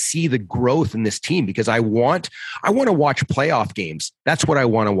want to see the growth in this team because I want to watch playoff games. That's what I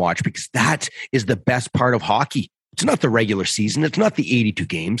want to watch because that is the best part of hockey. It's not the regular season. It's not the 82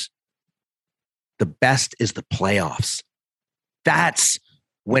 games. The best is the playoffs. That's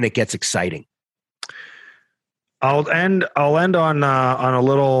when it gets exciting. I'll end on a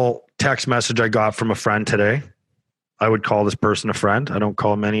little text message I got from a friend today. I would call this person a friend. I don't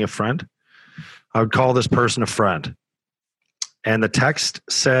call many a friend. I would call this person a friend. And the text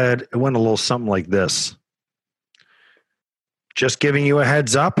said, it went a little something like this. Just giving you a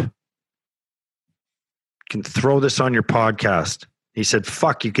heads up. You can throw this on your podcast. He said,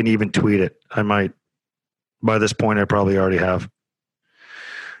 fuck, you can even tweet it. I might. By this point, I probably already have.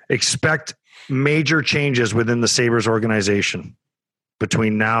 Expect major changes within the Sabres organization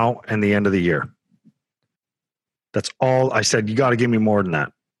between now and the end of the year. That's all I said. You got to give me more than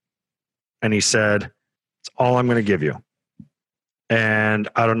that. And he said, it's all I'm going to give you. And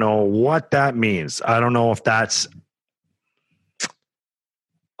I don't know what that means. I don't know if that's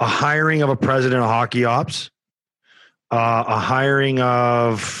a hiring of a president of hockey ops, a hiring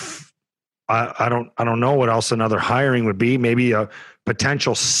of, I don't know what else another hiring would be. Maybe a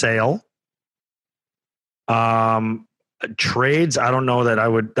potential sale. Trades. I don't know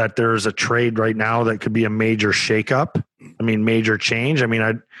that there's a trade right now that could be a major shakeup. I mean, major change. I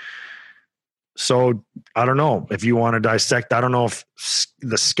mean, So I don't know if you want to dissect. I don't know if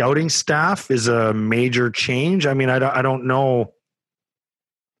the scouting staff is a major change. I mean, I don't know.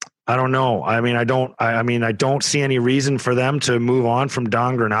 I don't know. I mean, I don't see any reason for them to move on from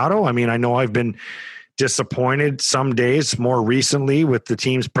Don Granato. I mean, I know I've been disappointed some days more recently with the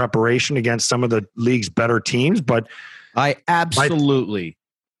team's preparation against some of the league's better teams, but I absolutely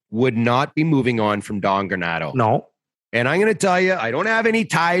would not be moving on from Don Granato. No. And I'm going to tell you, I don't have any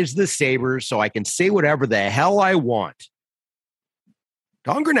ties to the Sabres, so I can say whatever the hell I want.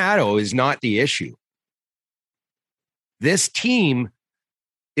 Don Granato is not the issue. This team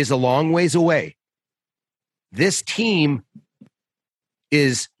is a long ways away. This team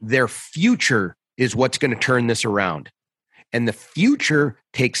is their future is what's going to turn this around. And the future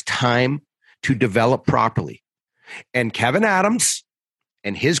takes time to develop properly. And Kevin Adams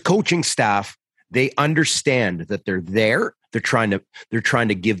and his coaching staff, they understand that they're there. They're trying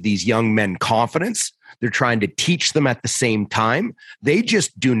to give these young men confidence. They're trying to teach them at the same time. They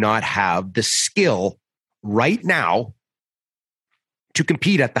just do not have the skill right now to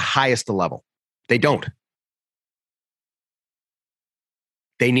compete at the highest level. They don't.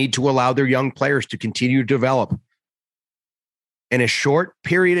 They need to allow their young players to continue to develop. In a short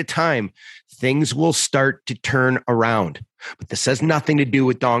period of time, things will start to turn around. But this has nothing to do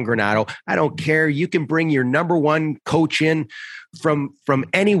with Don Granato. I don't care. You can bring your number one coach in from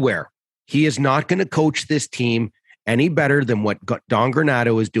anywhere. He is not going to coach this team any better than what Don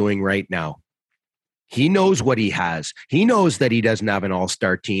Granato is doing right now. He knows what he has. He knows that he doesn't have an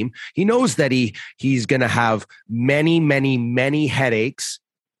all-star team. He knows that he's going to have many, many, many headaches,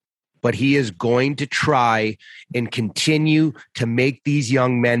 but he is going to try and continue to make these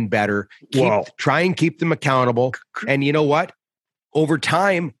young men better. Try and keep them accountable. And you know what? Over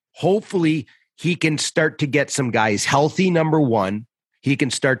time, hopefully he can start to get some guys healthy, number one. He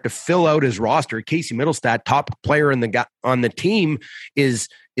can start to fill out his roster. Casey Middlestat, top player on the team, is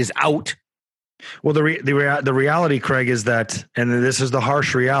out. Well, the reality, Craig, is that, and this is the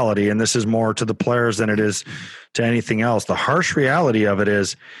harsh reality, and this is more to the players than it is to anything else. The harsh reality of it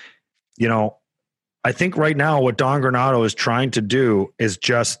is, you know, I think right now what Don Granato is trying to do is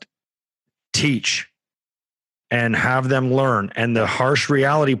just teach and have them learn. And the harsh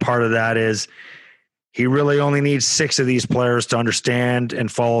reality part of that is he really only needs 6 of these players to understand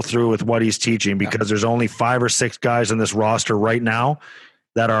and follow through with what he's teaching, because there's only 5 or 6 guys on this roster right now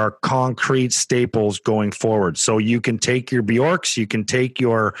that are concrete staples going forward. So you can take your Bjorks, you can take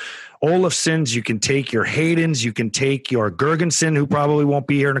your Olofssons, you can take your Haydens, you can take your Gergensen, who probably won't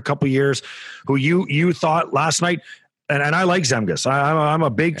be here in a couple of years, who you thought last night, and I like Zemgus. I'm a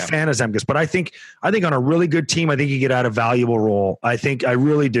big fan of Zemgus, but I think on a really good team, I think you get out a valuable role. I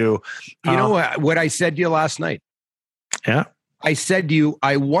really do. You know what I said to you last night? Yeah. I said to you,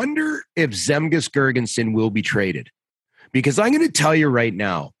 I wonder if Zemgus Gergensen will be traded. Because I'm going to tell you right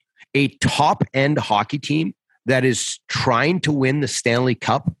now, a top-end hockey team that is trying to win the Stanley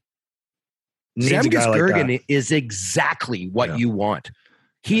Cup, Zemgus Gergen is exactly what you want.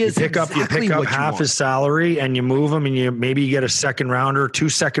 He is you pick up half his salary and you move him, and you get a second rounder, 2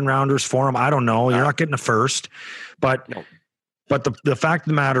 second rounders for him. I don't know. You're not getting a first, but the fact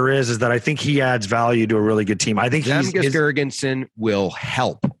of the matter is that I think he adds value to a really good team. I think Zemgus Gergensen will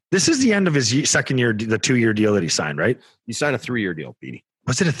help. This is the end of his second year, the 2-year deal that he signed, right? He signed a 3-year deal, Petey.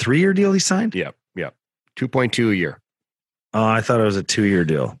 Was it a 3-year deal he signed? Yeah. 2.2 a year. Oh, I thought it was a 2-year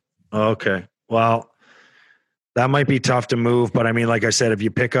deal. Okay. Well, that might be tough to move, but I mean, like I said, if you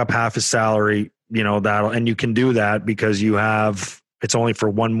pick up half his salary, and you can do that because it's only for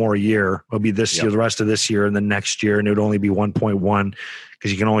 1 more year. It'll be this year, the rest of this year, and the next year, and it would only be 1.1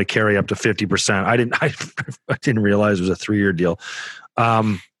 because you can only carry up to 50%. I didn't realize it was a 3-year deal.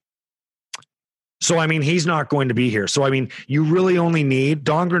 So, I mean, he's not going to be here. So, I mean,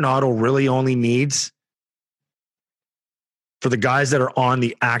 Don Granato really only needs, for the guys that are on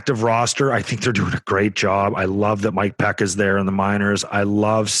the active roster, I think they're doing a great job. I love that Mike Peck is there in the minors. I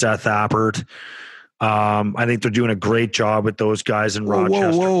love Seth Appert. I think they're doing a great job with those guys in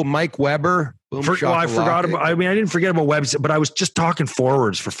Rochester. Whoa, Mike Weber. I forgot about. I mean, I didn't forget about Webber, but I was just talking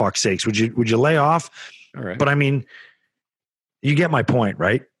forwards, for fuck's sakes. Would you lay off? All right. But I mean, you get my point,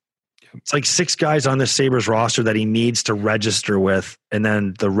 right? It's like 6 guys on the Sabres roster that he needs to register with, and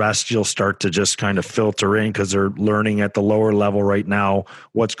then the rest you'll start to just kind of filter in because they're learning at the lower level right now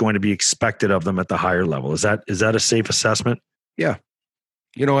what's going to be expected of them at the higher level. Is that a safe assessment? Yeah.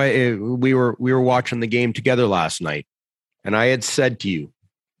 We were watching the game together last night, and I had said to you,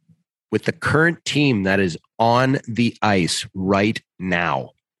 with the current team that is on the ice right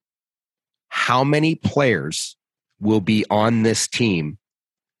now, how many players will be on this team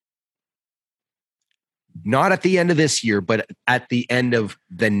Not at the end of this year, but at the end of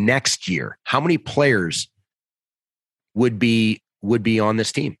the next year. How many players would be on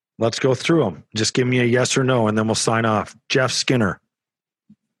this team? Let's go through them. Just give me a yes or no, and then we'll sign off. Jeff Skinner.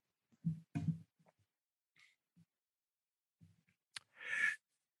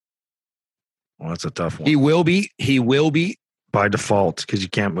 Well, that's a tough one. He will be by default, because you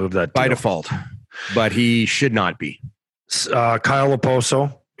can't move that by deal. default, but he should not be. Kyle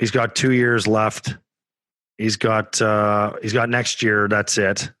Oposo. He's got 2 years left. He's got next year. That's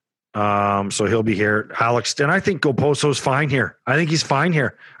it. So he'll be here. Alex, and I think Oposo's fine here. I think he's fine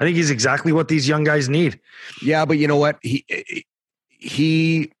here. I think he's exactly what these young guys need. Yeah, but you know what?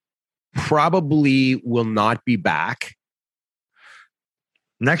 He probably will not be back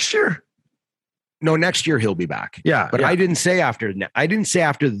next year. No, next year he'll be back. Yeah, but I didn't say after. I didn't say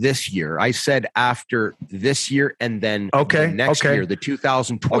after this year. I said after this year and then next year, the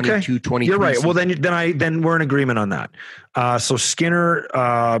 2022-23. You're right. Well, then we're in agreement on that. So Skinner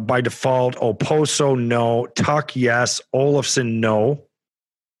by default. Oposo no. Tuck yes. Olofsson no.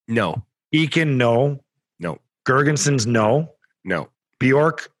 No. Eakin no. No. Gergenson's no. No.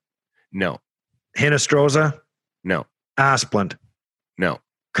 Bjork no. Hinostroza no. Asplund no.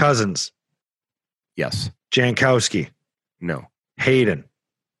 Cousins. Yes. Jankowski. No. Hayden.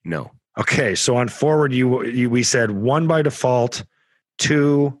 No. Okay, so on forward, we said 1 by default,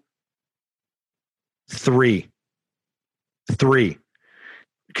 2, 3. 3.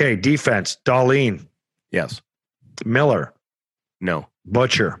 Okay, defense. Dahlin. Yes. Miller. No.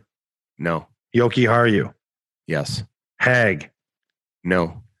 Butcher. No. Yoki Haru. Yes. Hag.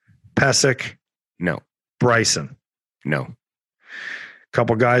 No. Pesic. No. Bryson. No.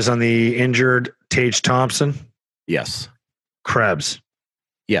 Couple guys on the injured. Tage Thompson. Yes. Krebs.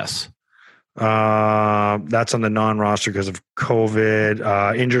 Yes. That's on the non-roster because of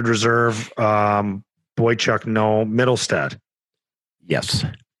COVID. Injured reserve. Boychuk, no. Middlestad. Yes.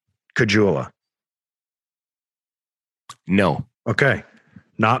 Kajula. No. Okay.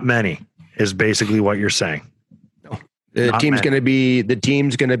 Not many is basically what you're saying. No. The team's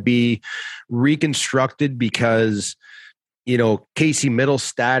going to be reconstructed because Casey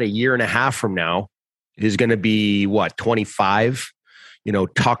Middlestad a year and a half from now is going to be 25.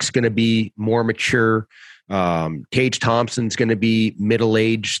 Tuck's going to be more mature. Tage Thompson's going to be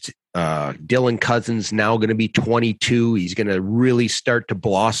middle-aged. Dylan Cousins now going to be 22. He's going to really start to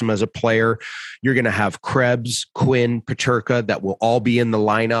blossom as a player. You're going to have Krebs, Quinn, Peterka that will all be in the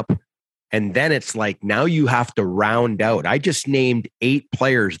lineup. And then it's like, now you have to round out. I just named 8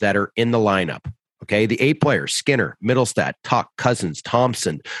 players that are in the lineup. Okay, the 8 players: Skinner, Middlestad, Tuck, Cousins,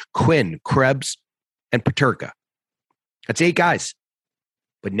 Thompson, Quinn, Krebs, and Peterka. That's 8 guys.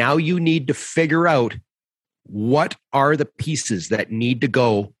 But now you need to figure out what are the pieces that need to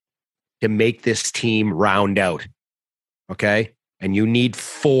go to make this team round out. Okay? And you need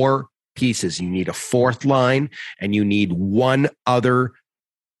 4 pieces. You need a 4th line, and you need one other,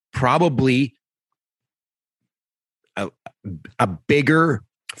 probably a bigger,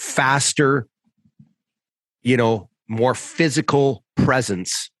 faster, more physical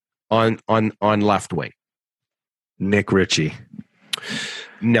presence on left wing. Nick Ritchie.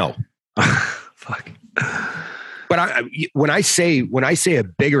 No. Fuck. But when I say a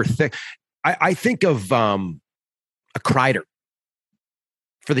bigger thing, I think of a Kreider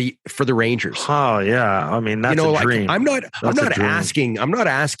for the Rangers. Oh yeah, I mean that's a dream. I'm not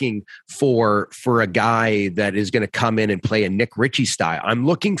asking for a guy that is going to come in and play a Nick Ritchie style. I'm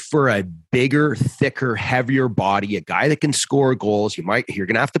looking for a bigger, thicker, heavier body, a guy that can score goals. You're going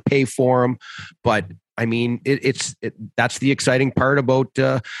to have to pay for him, but I mean that's the exciting part about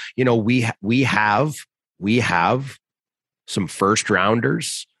we have some first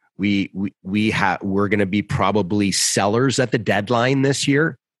rounders. We're going to be probably sellers at the deadline this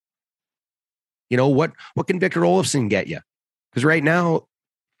year. What can Victor Olofsson get you? Because right now,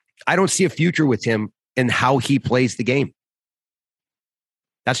 I don't see a future with him in how he plays the game.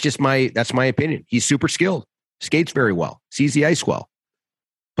 That's my opinion. He's super skilled, skates very well, sees the ice well,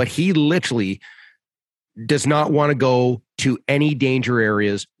 but he literally does not want to go to any danger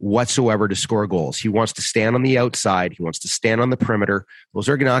areas whatsoever to score goals. He wants to stand on the outside. He wants to stand on the perimeter. Those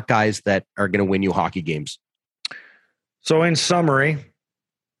are not guys that are going to win you hockey games. So in summary,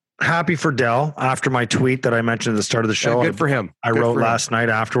 happy for Dell after my tweet that I mentioned at the start of the show. Yeah, good for him. I wrote last night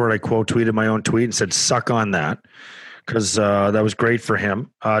afterward, I quote tweeted my own tweet and said, suck on that, because that was great for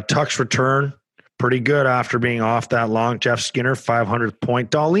him. Tuck's return, pretty good after being off that long. Jeff Skinner, 500th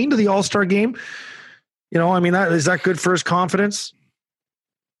point. Dahlin to the All-Star game. Is that good for his confidence?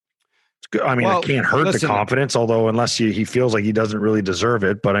 I mean, it can't hurt the confidence, although unless he feels like he doesn't really deserve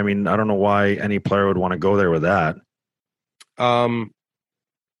it. But I mean, I don't know why any player would want to go there with that.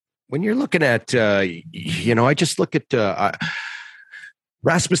 When you're looking at, I just look at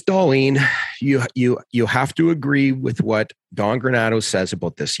Rasmus Dahlin. You have to agree with what Don Granato says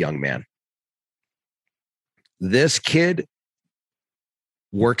about this young man. This kid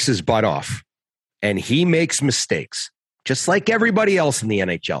works his butt off, and he makes mistakes, just like everybody else in the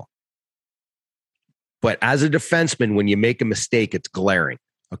NHL. But as a defenseman, when you make a mistake, it's glaring,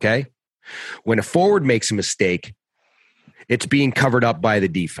 okay? When a forward makes a mistake, it's being covered up by the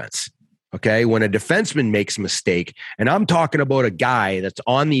defense, okay? When a defenseman makes a mistake, and I'm talking about a guy that's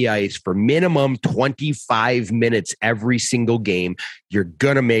on the ice for minimum 25 minutes every single game, you're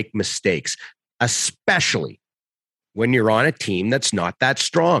going to make mistakes, especially when you're on a team that's not that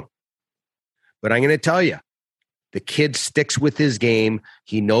strong. But I'm going to tell you, the kid sticks with his game.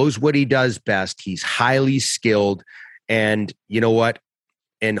 He knows what he does best. He's highly skilled. And you know what?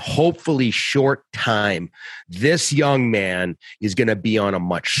 In hopefully short time, this young man is going to be on a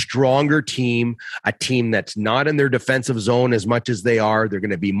much stronger team, a team that's not in their defensive zone as much as they are. They're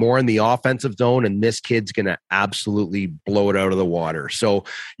going to be more in the offensive zone, and this kid's going to absolutely blow it out of the water. So,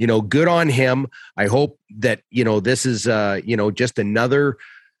 good on him. I hope that, this is, just another,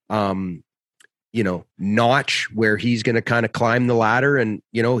 notch where he's going to kind of climb the ladder. And,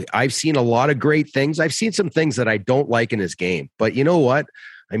 I've seen a lot of great things. I've seen some things that I don't like in his game, but you know what?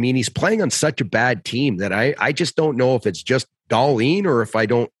 I mean, he's playing on such a bad team that I just don't know if it's just Dahlin or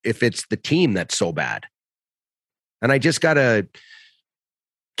if it's the team that's so bad. And I just got to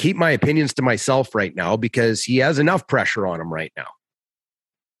keep my opinions to myself right now because he has enough pressure on him right now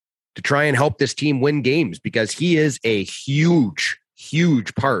to try and help this team win games because he is a huge,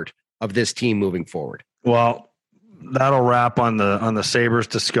 huge part of this team moving forward. Well, that'll wrap on the Sabres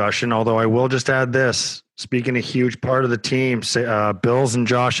discussion. Although I will just add this: speaking a huge part of the team, Bills and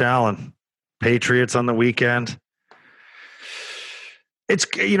Josh Allen, Patriots on the weekend. It's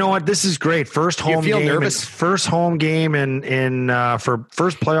this is great. First home game. Nervous? First home game for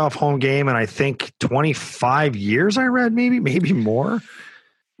first playoff home game, and I think 25 years. I read maybe more,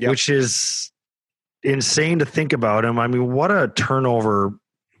 which is insane to think about him. I mean, what a turnover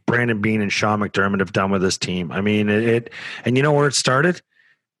Brandon Beane and Sean McDermott have done with this team. I mean, and you know where it started?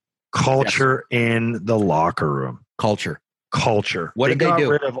 Culture in the locker room. Culture. What did they do? They got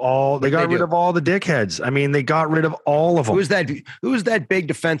rid of all the dickheads. I mean, they got rid of all of them. Who was that big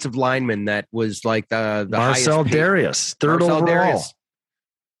defensive lineman that was like the Marcel Darius, third overall.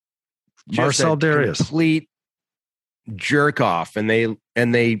 Marcel Darius, complete jerk off, and they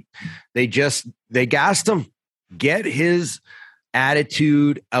gassed him. Get his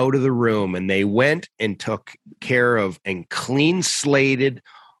attitude out of the room, and they went and took care of and clean slated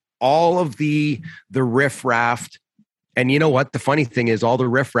all of the riffraff. And you know what? The funny thing is all the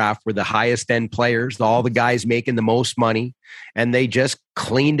riffraff were the highest end players, all the guys making the most money, and they just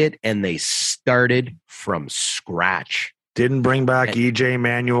cleaned it and they started from scratch. Didn't bring back EJ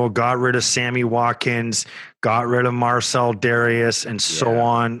Manuel, got rid of Sammy Watkins, got rid of Marcel Darius, and so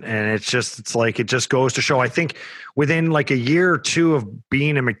on. And it just goes to show. I think within like a year or two of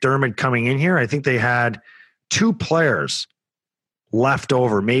Beane and McDermott coming in here, I think they had 2 players left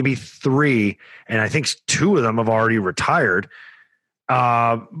over, maybe 3, and I think 2 of them have already retired.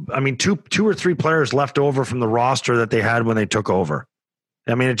 I mean, two or three players left over from the roster that they had when they took over.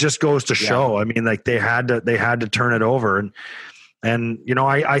 I mean, it just goes to show. I mean, like they had to turn it over, and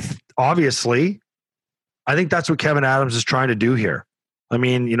I obviously, I think that's what Kevin Adams is trying to do here. I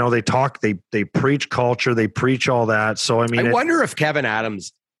mean, they preach culture, they preach all that. So I mean, I wonder if Kevin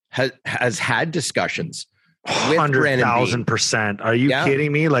Adams has had discussions. 100,000%. Are you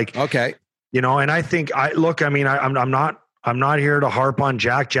kidding me? Like, okay, and I think I'm not here to harp on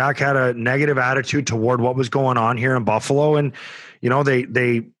Jack. Jack had a negative attitude toward what was going on here in Buffalo, and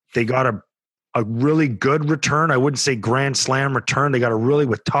they got a really good return. I wouldn't say grand slam return. They got a really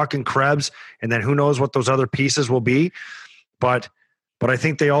with Tuck and Krebs, and then who knows what those other pieces will be. But I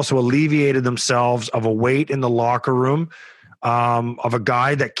think they also alleviated themselves of a weight in the locker room, of a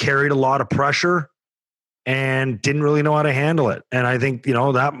guy that carried a lot of pressure and didn't really know how to handle it. And I think,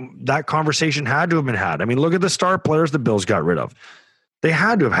 that conversation had to have been had. I mean, look at the star players the Bills got rid of. They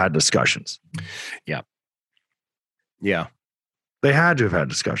had to have had discussions. Yeah. Yeah. They had to have had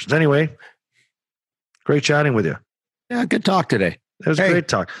discussions. Anyway, great chatting with you. Yeah, good talk today. It was a great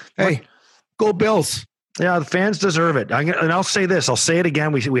talk. Hey, go Bills. Yeah, the fans deserve it. And I'll say this. I'll say it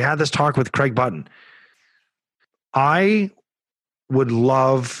again. We had this talk with Craig Button. I would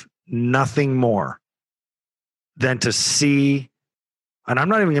love nothing more than to see and I'm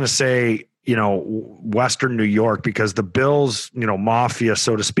not even going to say, Western New York, because the Bills, mafia,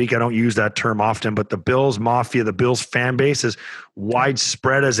 so to speak, I don't use that term often, but the Bills mafia, the Bills fan base is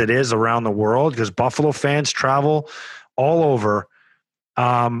widespread as it is around the world because Buffalo fans travel all over.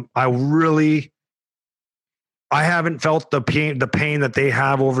 I haven't felt the pain that they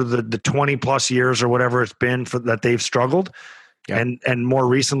have over the 20 plus years or whatever it's been that they've struggled. Yep. And more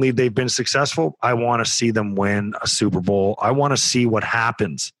recently they've been successful. I want to see them win a Super Bowl. I want to see what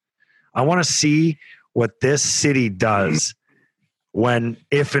happens. I want to see what this city does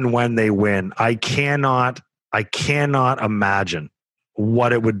if and when they win. I cannot imagine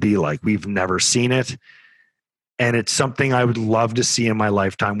what it would be like. We've never seen it. And it's something I would love to see in my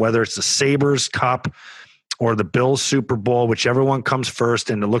lifetime, whether it's the Sabres Cup or the Bills Super Bowl, whichever one comes first.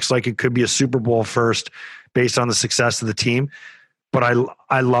 And it looks like it could be a Super Bowl first based on the success of the team. But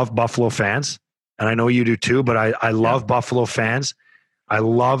I love Buffalo fans, and I know you do too, but I love Buffalo fans. I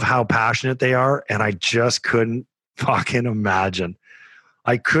love how passionate they are, and I just couldn't fucking imagine.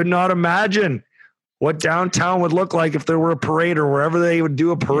 I could not imagine what downtown would look like if there were a parade or wherever they would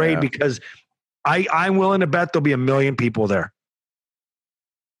do a parade, because I'm willing to bet there'll be 1 million people there.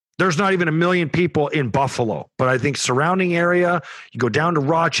 There's not even 1 million people in Buffalo, but I think surrounding area, you go down to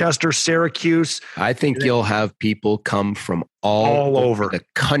Rochester, Syracuse. I think you'll have people come from all over the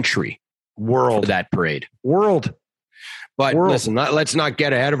country, world, for that parade. But listen, let's not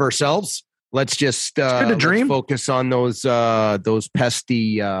get ahead of ourselves. Let's just let's focus on those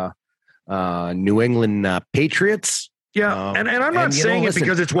pesky New England Patriots. Yeah, and I'm not saying it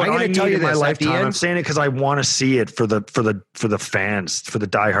because it's what I need in my lifetime. I'm saying it because I want to see it for the fans, for the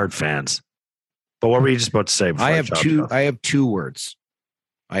diehard fans. But what were you just about to say? I have two words.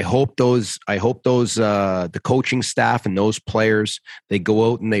 I hope those the coaching staff and those players, they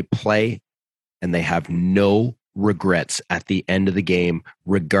go out and they play, and they have no regrets at the end of the game,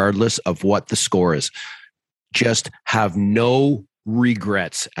 regardless of what the score is. Just have no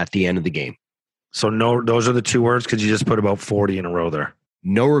regrets at the end of the game. So no, those are the 2 words, because you just put about 40 in a row there.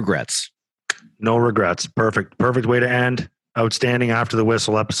 No regrets. No regrets. Perfect. Perfect way to end. Outstanding After the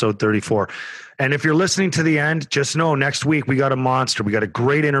Whistle, episode 34. And if you're listening to the end, just know next week we got a monster. We got a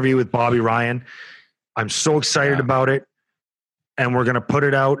great interview with Bobby Ryan. I'm so excited about it. And we're going to put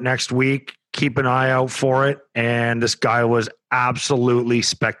it out next week. Keep an eye out for it. And this guy was absolutely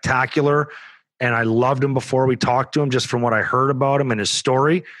spectacular. And I loved him before we talked to him, just from what I heard about him and his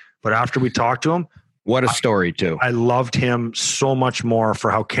story. But after we talked to him, what a story too. I loved him so much more for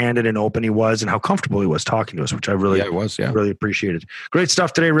how candid and open he was and how comfortable he was talking to us, which I really appreciated. Great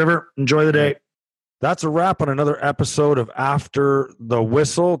stuff today, River. Enjoy the day. That's a wrap on another episode of After the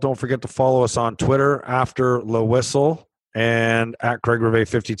Whistle. Don't forget to follow us on Twitter, After the Whistle, and at Craig Rivet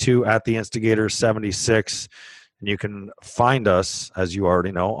 52, at the Instigator 76. And you can find us, as you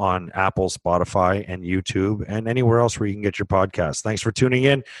already know, on Apple, Spotify, and YouTube, and anywhere else where you can get your podcasts. Thanks for tuning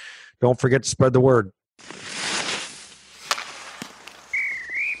in. Don't forget to spread the word.